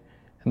LA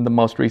in the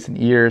most recent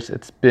years.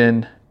 It's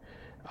been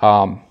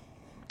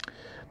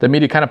the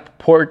media kind of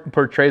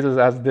portrays us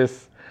as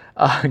this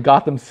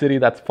Gotham City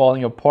that's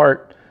falling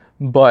apart,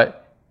 and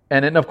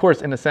then of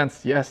course, in a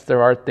sense, yes,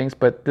 there are things,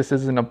 but this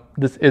isn't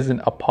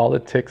a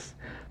politics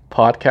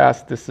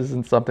podcast. This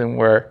isn't something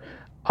where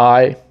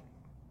I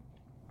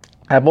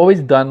have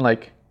always done how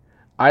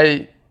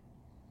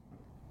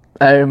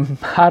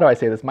do I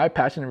say this? My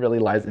passion really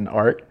lies in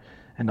art,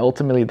 and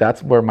ultimately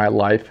that's where my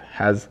life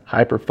has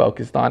hyper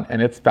focused on,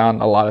 and it's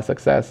found a lot of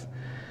success.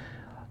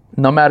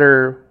 No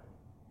matter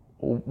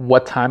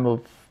what time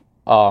of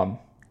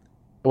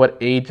what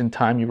age and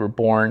time you were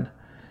born,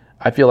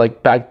 I feel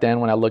like back then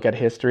when I look at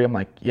history, I'm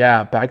like,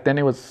 yeah, back then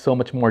it was so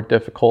much more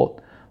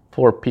difficult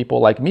for people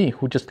like me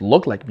who just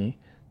look like me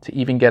to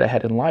even get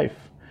ahead in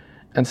life.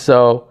 And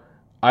so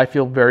I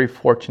feel very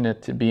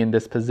fortunate to be in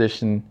this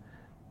position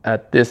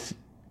at this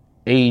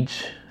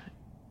age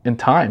in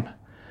time.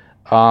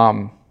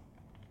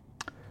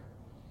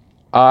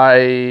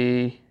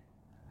 I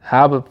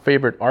have a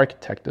favorite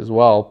architect as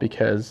well,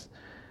 because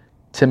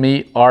to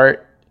me,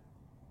 art,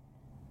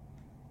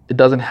 it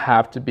doesn't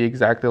have to be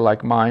exactly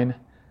like mine.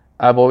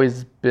 I've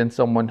always been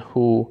someone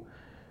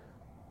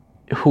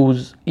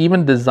whose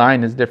even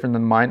design is different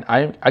than mine.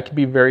 I could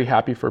be very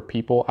happy for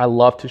people. I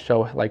love to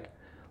show like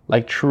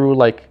true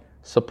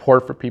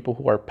support for people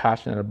who are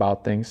passionate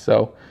about things.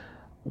 So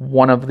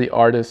one of the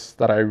artists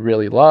that I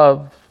really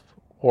love,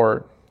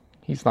 or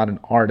he's not an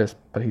artist,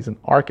 but he's an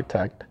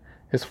architect,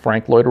 is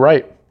Frank Lloyd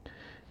Wright.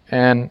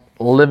 And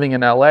living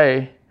in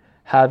LA,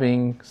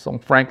 having some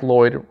Frank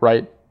Lloyd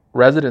Wright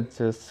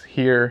residences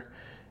here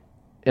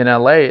in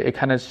LA, it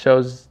kind of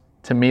shows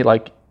to me,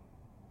 like,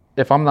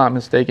 if I'm not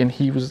mistaken,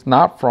 he was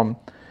not from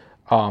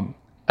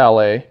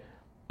LA,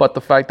 but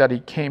the fact that he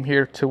came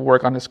here to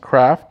work on his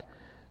craft,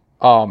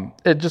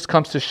 it just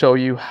comes to show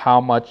you how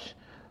much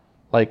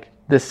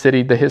this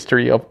city, the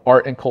history of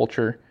art and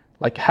culture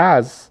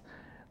has.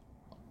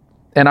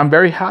 And I'm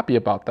very happy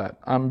about that.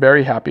 I'm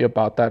very happy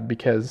about that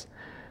because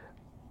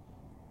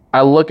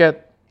I look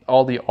at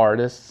all the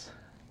artists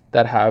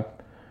that have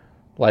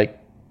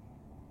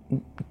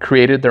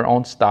created their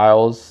own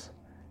styles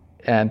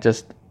and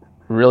just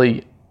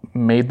really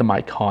made them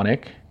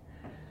iconic.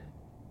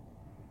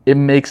 It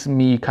makes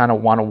me kind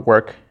of want to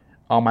work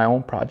on my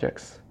own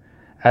projects.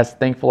 As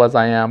thankful as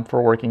I am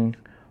for working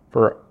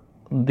for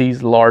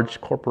these large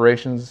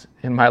corporations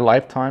in my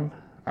lifetime,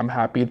 I'm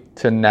happy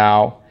to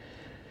now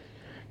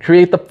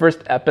create the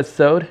first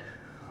episode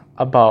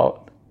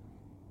about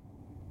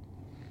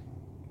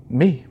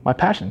me, my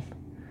passion.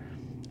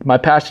 My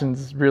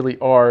passions really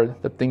are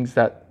the things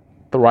that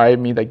thrive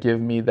me, that give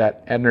me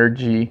that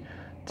energy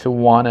to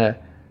want to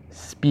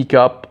speak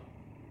up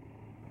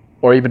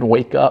or even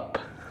wake up.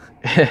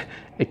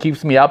 It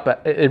keeps me up.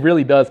 It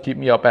really does keep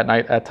me up at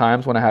night at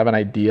times when I have an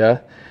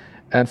idea.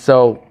 And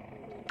so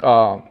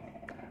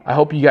I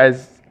hope you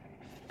guys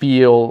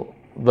feel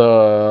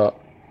the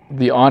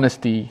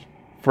honesty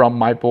from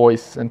my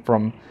voice and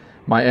from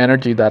my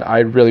energy that I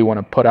really want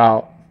to put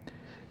out.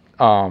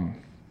 I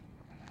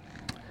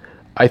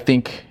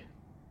think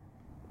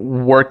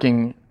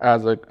working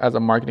as a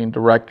marketing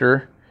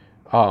director,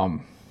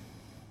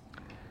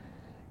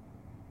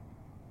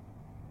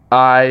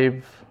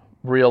 I've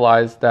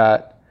realized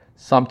that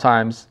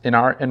sometimes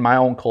in my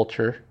own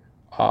culture,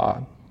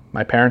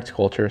 my parents'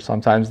 culture,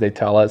 sometimes they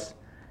tell us,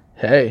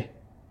 "Hey,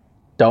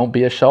 don't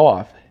be a show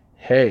off.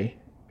 Hey,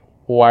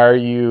 why are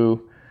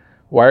you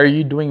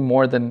doing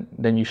more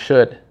than you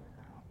should?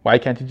 Why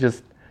can't you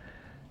just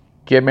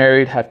get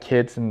married, have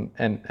kids,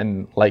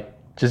 and like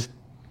just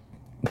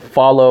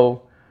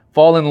fall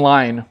in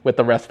line with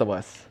the rest of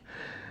us?"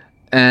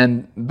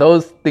 And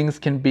those things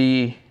can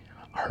be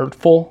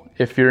hurtful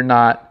if you're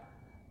not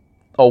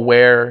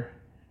aware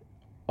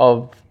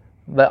of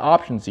the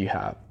options you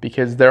have,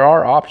 because there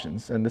are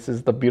options. And this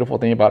is the beautiful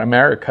thing about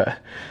America.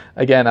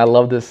 Again, I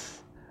love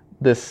this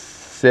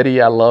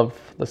city. I love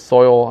the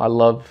soil. I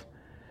love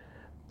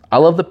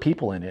the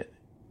people in it.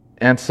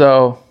 And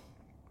so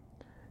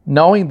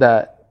knowing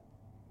that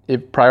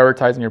if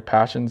prioritizing your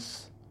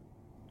passions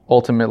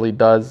ultimately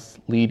does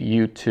lead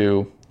you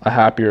to a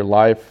happier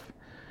life.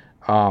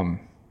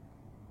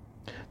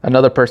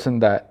 Another person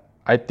that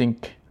I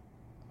think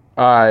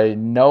I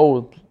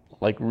know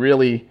like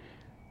really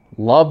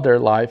loved their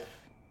life,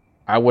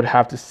 I would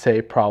have to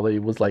say probably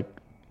was like,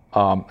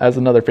 as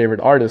another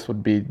favorite artist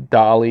would be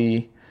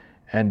Dali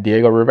and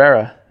Diego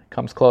Rivera.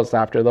 Comes close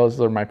after.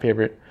 Those are my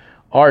favorite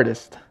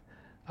artists.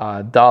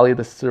 Dali,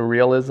 the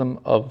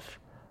surrealism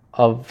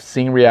of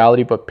seeing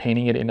reality but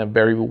painting it in a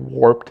very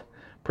warped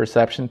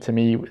perception. To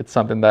me, it's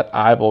something that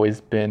I've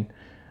always been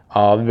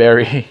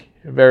very,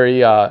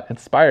 very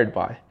inspired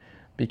by,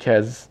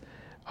 because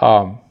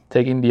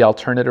taking the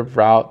alternative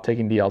route,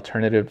 taking the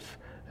alternative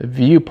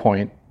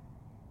viewpoint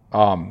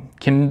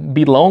can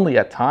be lonely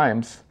at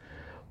times,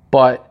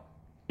 but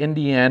in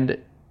the end,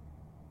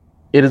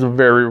 it is a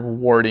very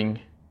rewarding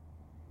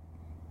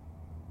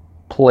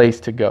place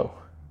to go.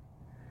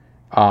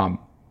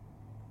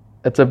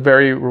 It's a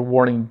very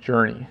rewarding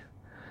journey.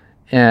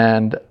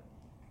 And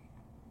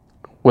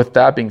with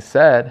that being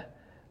said,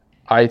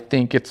 I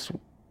think it's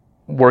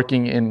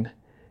working in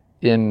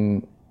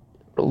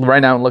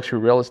right now in luxury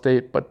real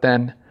estate, but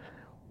then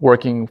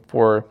working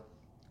for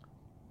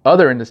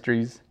other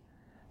industries.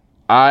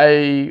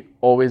 I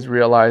always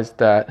realized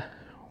that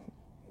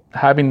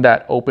having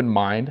that open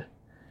mind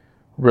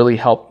really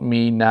helped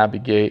me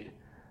navigate,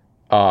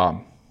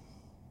 helped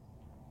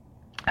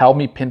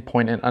me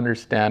pinpoint and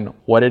understand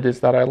what it is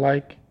that I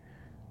like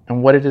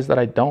and what it is that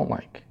I don't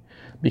like.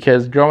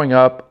 Because growing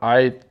up,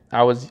 I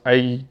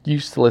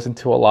used to listen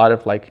to a lot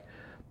of like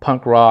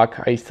punk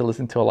rock. I used to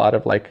listen to a lot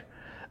of like,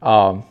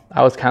 I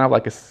was kind of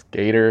like a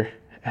skater.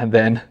 And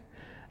then,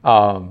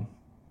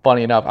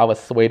 funny enough, I was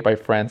swayed by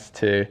friends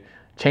to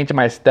change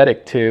my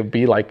aesthetic to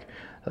be like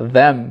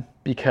them,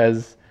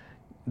 because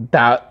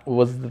that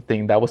was the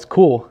thing that was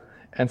cool.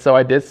 And so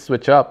I did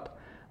switch up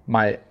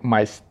my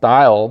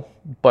style,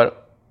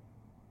 but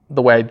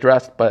the way I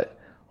dressed, but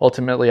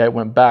ultimately I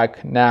went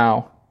back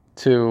now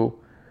to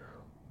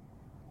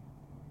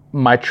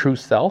my true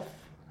self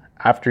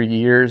after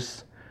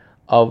years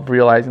of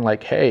realizing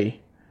like, hey,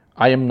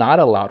 I am not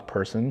a loud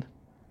person.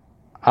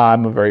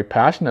 I'm a very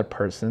passionate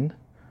person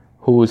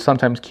who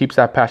sometimes keeps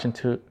that passion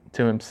to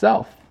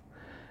himself.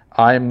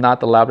 I am not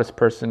the loudest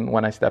person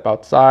when I step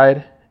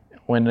outside,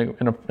 when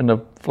in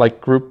a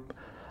like group,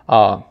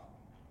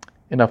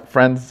 in a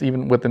friends,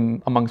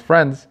 even amongst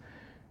friends,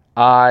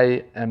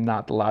 I am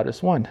not the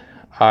loudest one.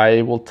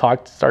 I will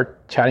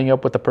start chatting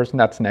up with the person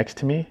that's next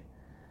to me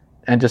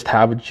and just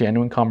have a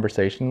genuine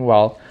conversation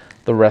while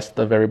the rest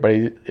of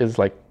everybody is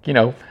like,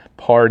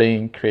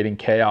 partying, creating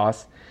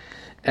chaos.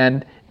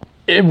 And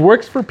it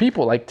works for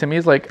people. Like, to me,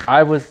 it's like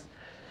I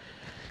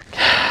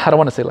don't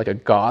want to say like a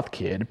goth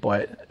kid,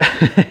 but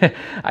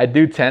I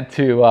do tend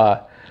to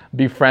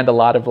befriend a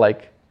lot of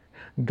like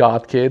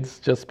goth kids,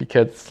 just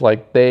because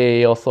like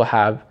they also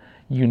have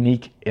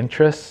unique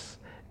interests.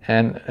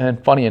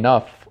 And funny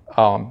enough,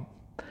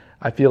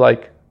 I feel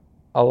like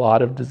a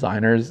lot of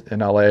designers in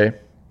LA,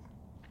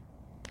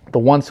 the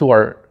ones who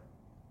are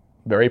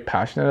very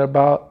passionate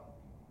about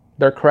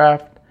their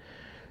craft,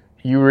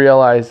 you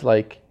realize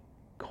like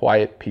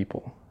quiet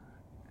people.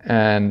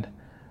 And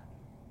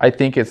I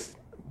think it's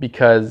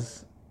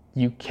because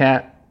you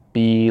can't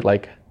be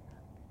like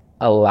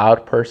a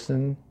loud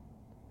person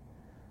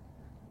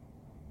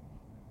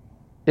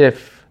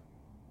if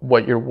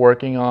what you're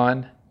working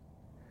on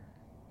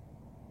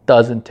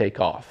doesn't take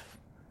off,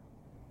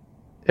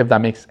 if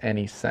that makes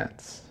any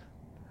sense.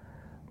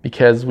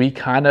 Because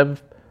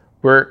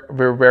we're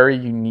very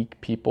unique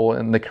people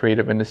in the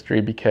creative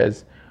industry,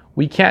 because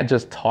we can't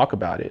just talk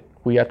about it.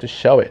 We have to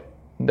show it.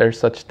 There's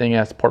such thing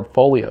as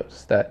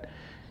portfolios that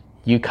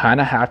you kind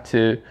of have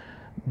to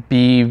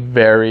be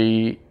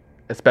very,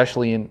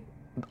 especially in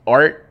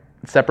art,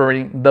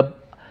 separating the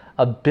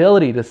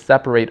ability to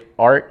separate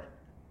art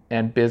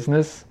and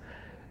business.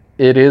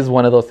 It is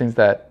one of those things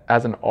that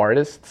as an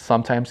artist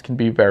sometimes can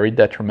be very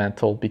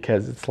detrimental,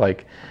 because it's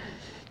like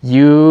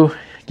you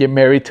get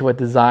married to a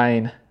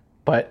design,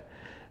 but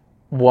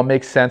what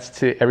makes sense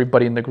to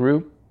everybody in the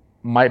group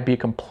might be a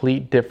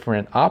complete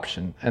different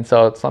option. And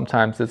so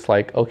sometimes it's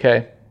like,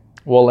 okay,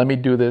 well, let me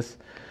do this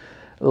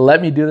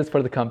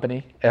for the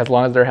company. As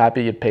long as they're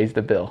happy, it pays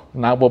the bill.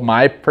 Not what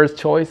my first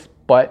choice,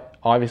 but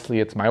obviously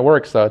it's my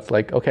work. So it's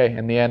like, okay,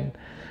 in the end,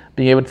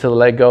 being able to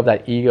let go of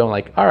that ego and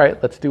like, all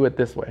right, let's do it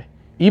this way.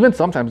 Even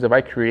sometimes if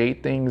I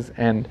create things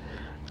and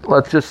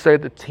let's just say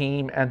the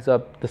team ends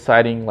up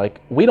deciding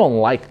like, we don't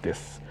like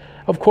this.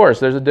 Of course,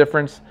 there's a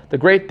difference. The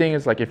great thing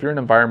is like if you're in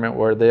an environment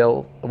where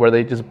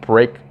they just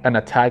break and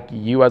attack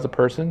you as a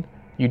person,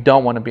 you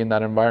don't want to be in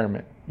that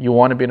environment. You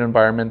want to be in an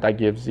environment that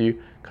gives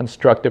you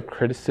constructive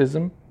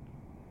criticism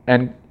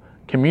and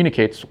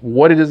communicates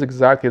what it is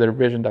exactly their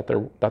vision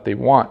that they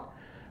want.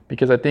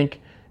 Because I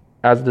think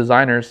as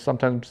designers,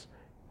 sometimes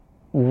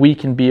we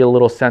can be a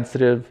little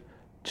sensitive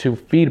to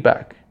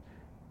feedback.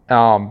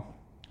 But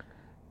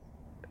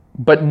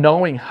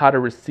knowing how to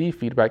receive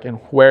feedback and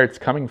where it's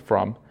coming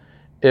from,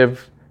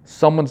 if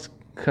someone's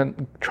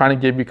trying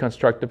to give you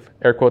constructive,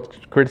 air quotes,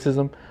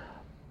 criticism,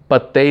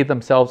 but they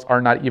themselves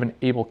are not even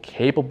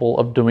capable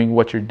of doing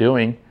what you're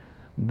doing,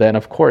 then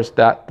of course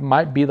that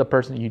might be the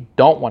person you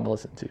don't want to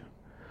listen to.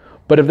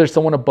 But if there's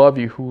someone above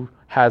you who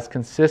has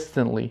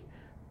consistently,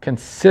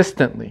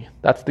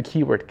 that's the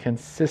key word,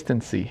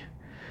 consistency,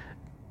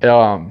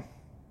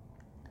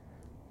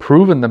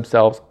 proven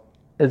themselves,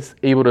 is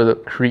able to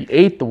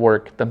create the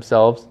work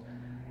themselves,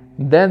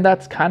 then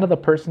that's kind of the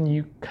person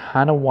you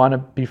kind of want to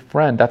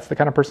befriend. That's the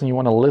kind of person you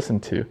want to listen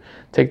to.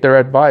 Take their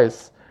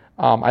advice.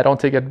 I don't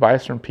take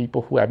advice from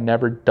people who have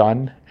never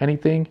done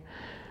anything.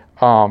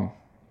 And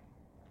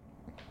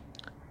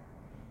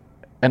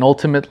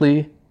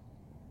ultimately,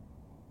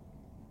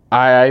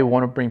 I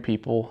want to bring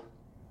people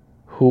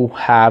who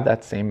have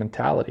that same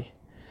mentality.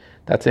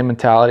 That same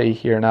mentality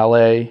here in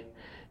LA,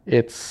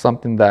 it's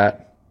something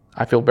that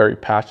I feel very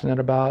passionate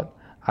about.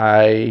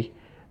 I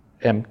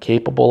am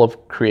capable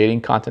of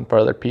creating content for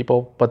other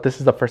people, but this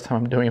is the first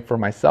time I'm doing it for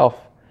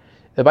myself.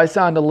 If I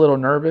sound a little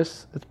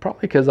nervous, it's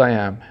probably because I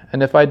am.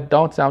 And if I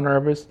don't sound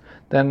nervous,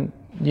 then,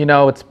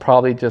 it's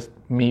probably just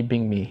me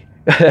being me.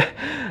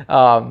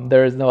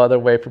 There is no other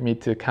way for me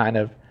to kind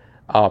of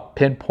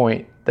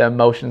pinpoint the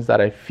emotions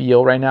that I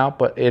feel right now,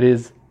 but it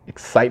is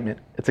excitement.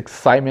 It's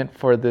excitement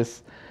for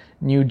this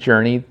new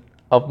journey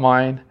of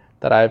mine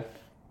that I've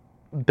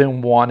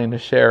been wanting to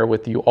share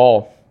with you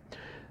all.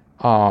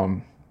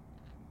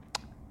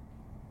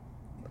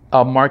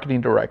 A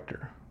marketing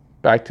director,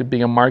 back to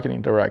being a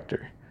marketing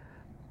director.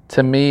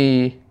 To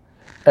me,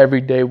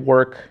 everyday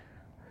work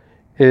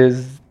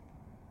is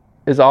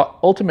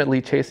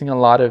ultimately chasing a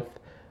lot of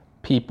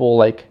people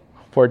like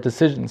for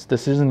decisions.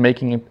 Decision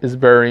making is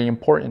very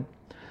important.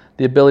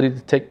 The ability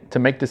to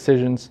make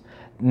decisions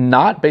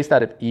not based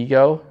out of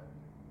ego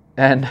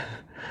and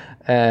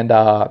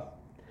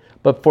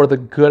but for the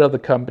good of the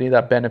company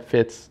that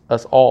benefits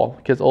us all.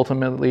 Because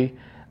ultimately,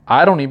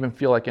 I don't even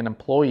feel like an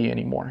employee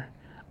anymore.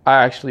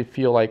 I actually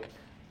feel like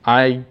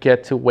I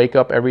get to wake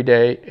up every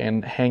day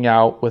and hang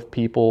out with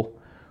people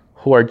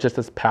who are just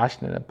as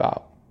passionate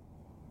about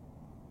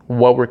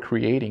what we're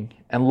creating.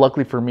 And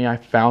luckily for me, I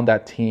found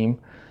that team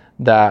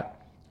that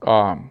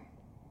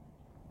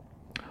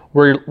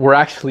we're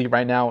actually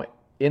right now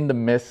in the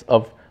midst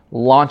of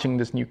launching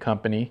this new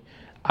company.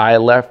 I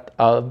left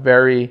a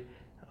very,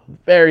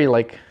 very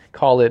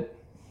call it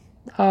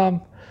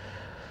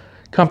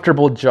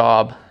comfortable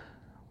job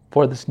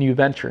for this new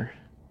venture.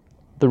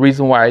 The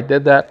reason why I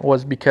did that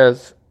was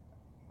because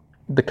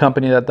the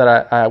company that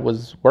I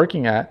was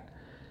working at,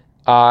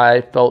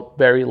 I felt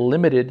very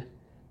limited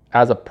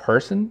as a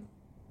person,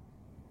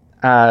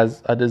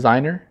 as a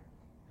designer,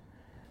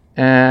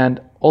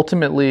 and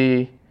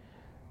ultimately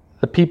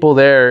the people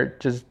there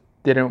just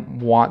didn't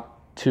want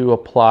to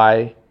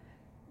apply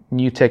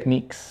new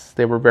techniques.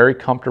 They were very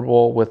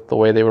comfortable with the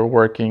way they were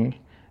working,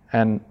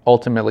 and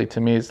ultimately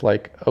to me it's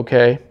like,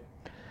 okay,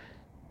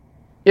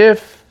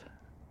 if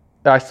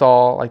I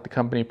saw the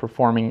company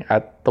performing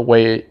at the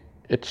way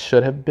it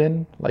should have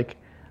been,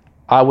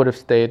 I would have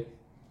stayed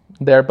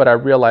there. But I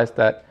realized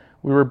that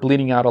we were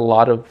bleeding out a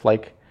lot of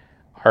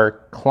our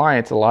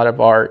clients, a lot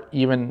of our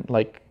even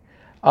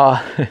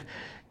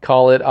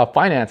call it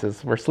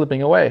finances were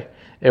slipping away.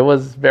 It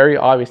was very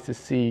obvious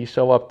to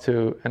show up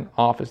to an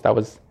office that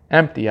was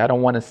empty. I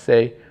don't want to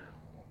say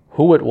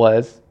who it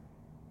was,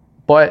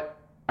 but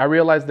I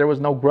realized there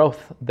was no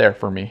growth there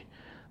for me.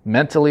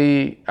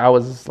 Mentally, I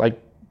was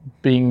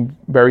being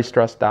very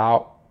stressed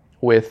out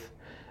with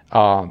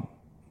the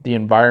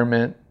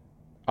environment.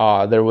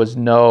 There was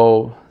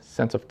no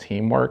sense of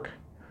teamwork.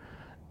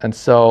 And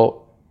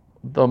so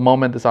the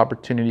moment this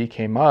opportunity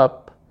came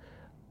up,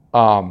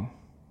 I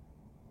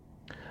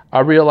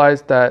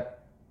realized that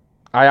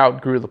I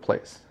outgrew the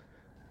place.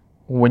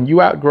 When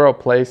you outgrow a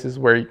place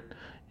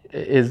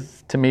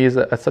is to me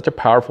such a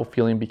powerful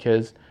feeling,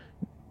 because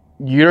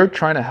you're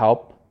trying to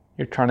help,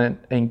 you're trying to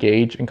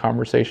engage in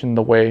conversation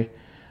the way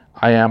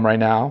I am right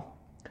now.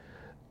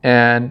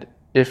 And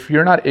if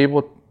you're not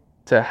able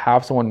to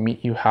have someone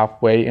meet you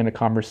halfway in a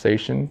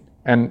conversation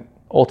and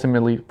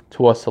ultimately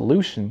to a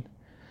solution,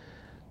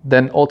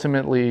 then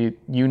ultimately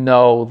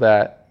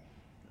that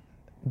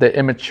the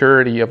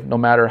immaturity of no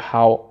matter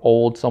how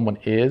old someone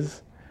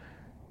is,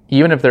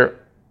 even if they're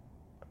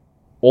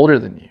older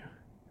than you,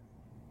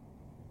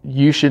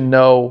 you should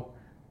know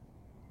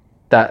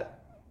that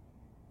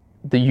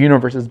the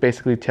universe is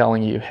basically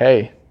telling you,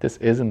 hey, this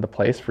isn't the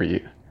place for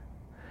you.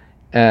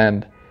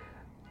 And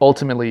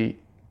ultimately,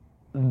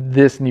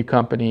 this new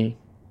company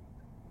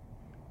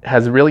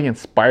has really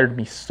inspired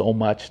me so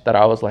much that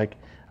I was like,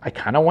 I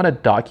kind of want to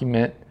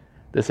document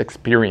this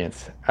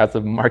experience as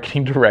a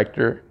marketing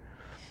director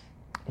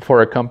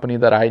for a company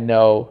that I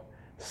know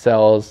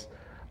sells,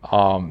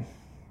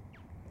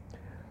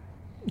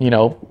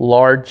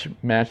 large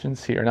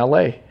mansions here in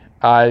LA.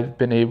 I've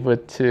been able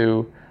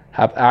to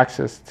have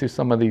access to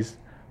some of these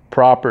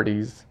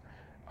properties,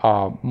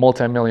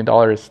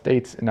 multi-million-dollar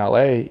estates in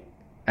LA,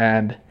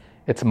 and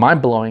it's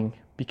mind-blowing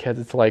because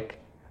it's like,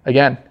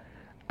 again,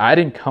 I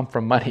didn't come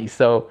from money.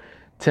 So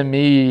to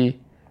me,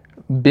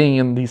 being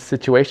in these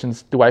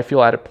situations, do I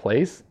feel out of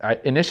place? I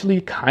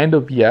initially kind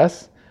of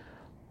yes,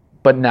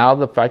 but now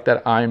the fact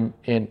that I'm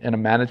in a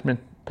management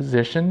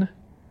position,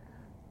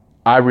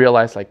 I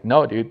realize like,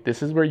 no, dude,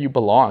 this is where you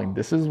belong.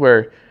 This is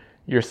where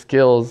your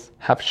skills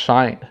have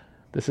shined.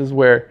 This is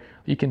where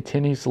you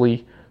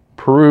continuously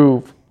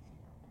prove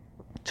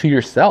to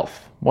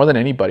yourself, more than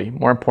anybody,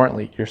 more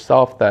importantly,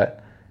 yourself,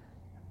 that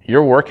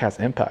your work has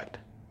impact.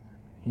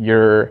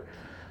 Your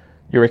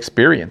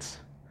experience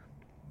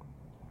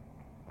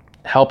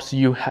helps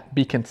you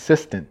be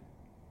consistent.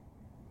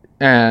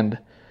 And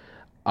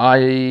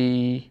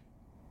I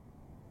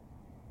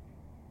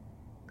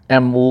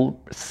am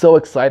so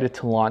excited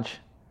to launch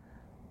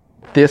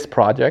this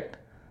project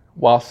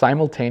while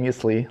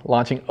simultaneously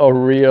launching a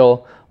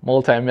real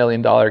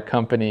multi-million-dollar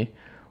company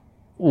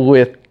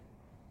with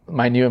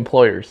my new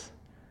employers.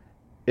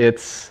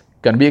 It's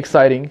going to be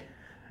exciting.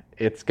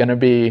 It's going to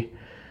be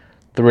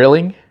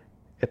thrilling.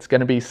 It's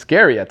going to be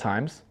scary at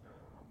times,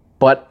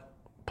 but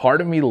part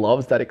of me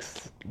loves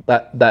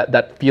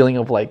that feeling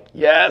of like,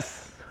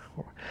 yes,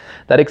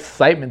 that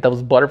excitement,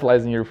 those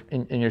butterflies in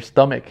your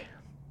stomach.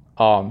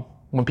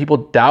 When people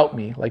doubt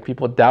me, like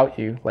people doubt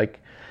you,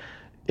 like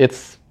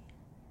it's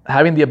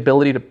having the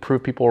ability to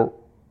prove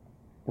people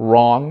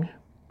wrong,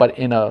 but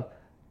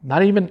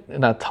not even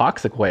in a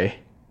toxic way.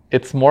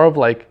 It's more of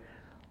like,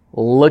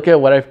 look at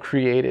what I've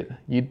created.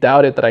 You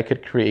doubted that I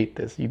could create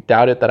this. You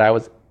doubted that I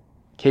was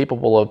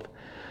capable of,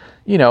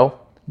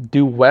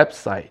 do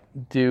website,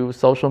 do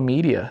social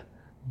media,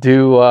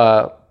 do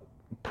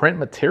print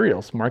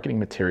materials, marketing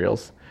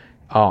materials,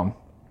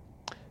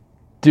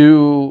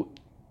 do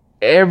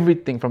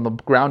everything from the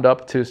ground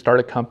up to start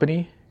a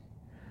company.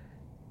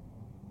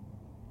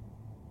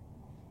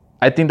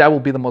 I think that will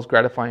be the most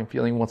gratifying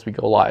feeling once we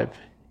go live.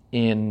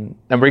 And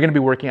we're going to be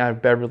working out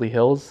of Beverly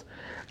Hills.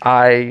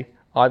 I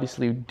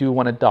obviously do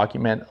want to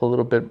document a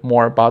little bit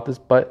more about this,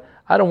 but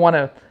I don't want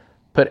to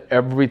put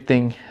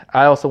everything.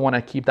 I also want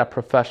to keep that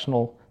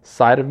professional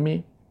side of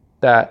me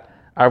that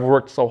I've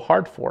worked so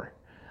hard for.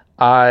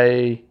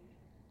 I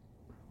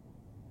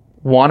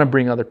want to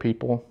bring other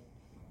people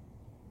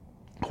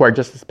who are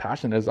just as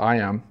passionate as I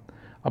am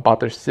about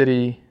their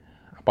city,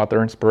 about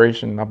their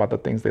inspiration, about the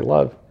things they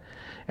love.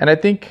 And I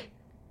think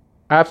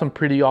I have some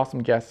pretty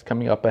awesome guests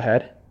coming up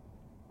ahead.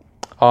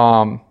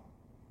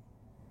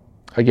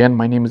 Again,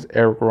 my name is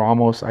Eric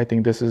Ramos. I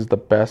think this is the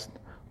best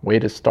way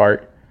to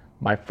start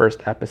my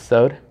first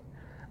episode.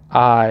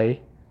 I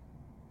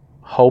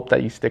hope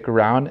that you stick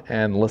around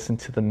and listen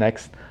to the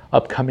next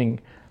upcoming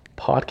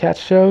podcast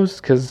shows,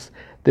 because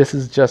this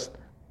is just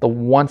the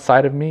one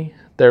side of me.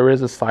 There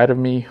is a side of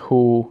me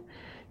who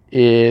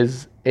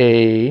is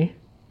a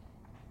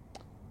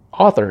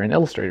author and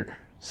illustrator.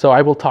 So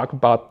I will talk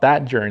about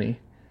that journey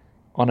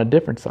on a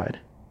different side.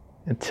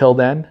 Until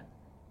then,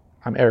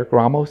 I'm Eric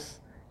Ramos,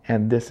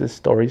 and this is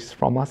Stories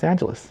from Los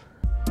Angeles.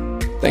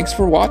 Thanks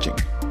for watching.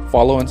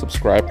 Follow and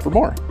subscribe for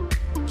more.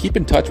 Keep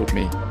in touch with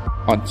me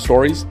on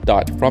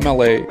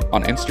stories.fromla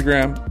on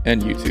Instagram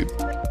and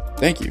YouTube.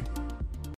 Thank you.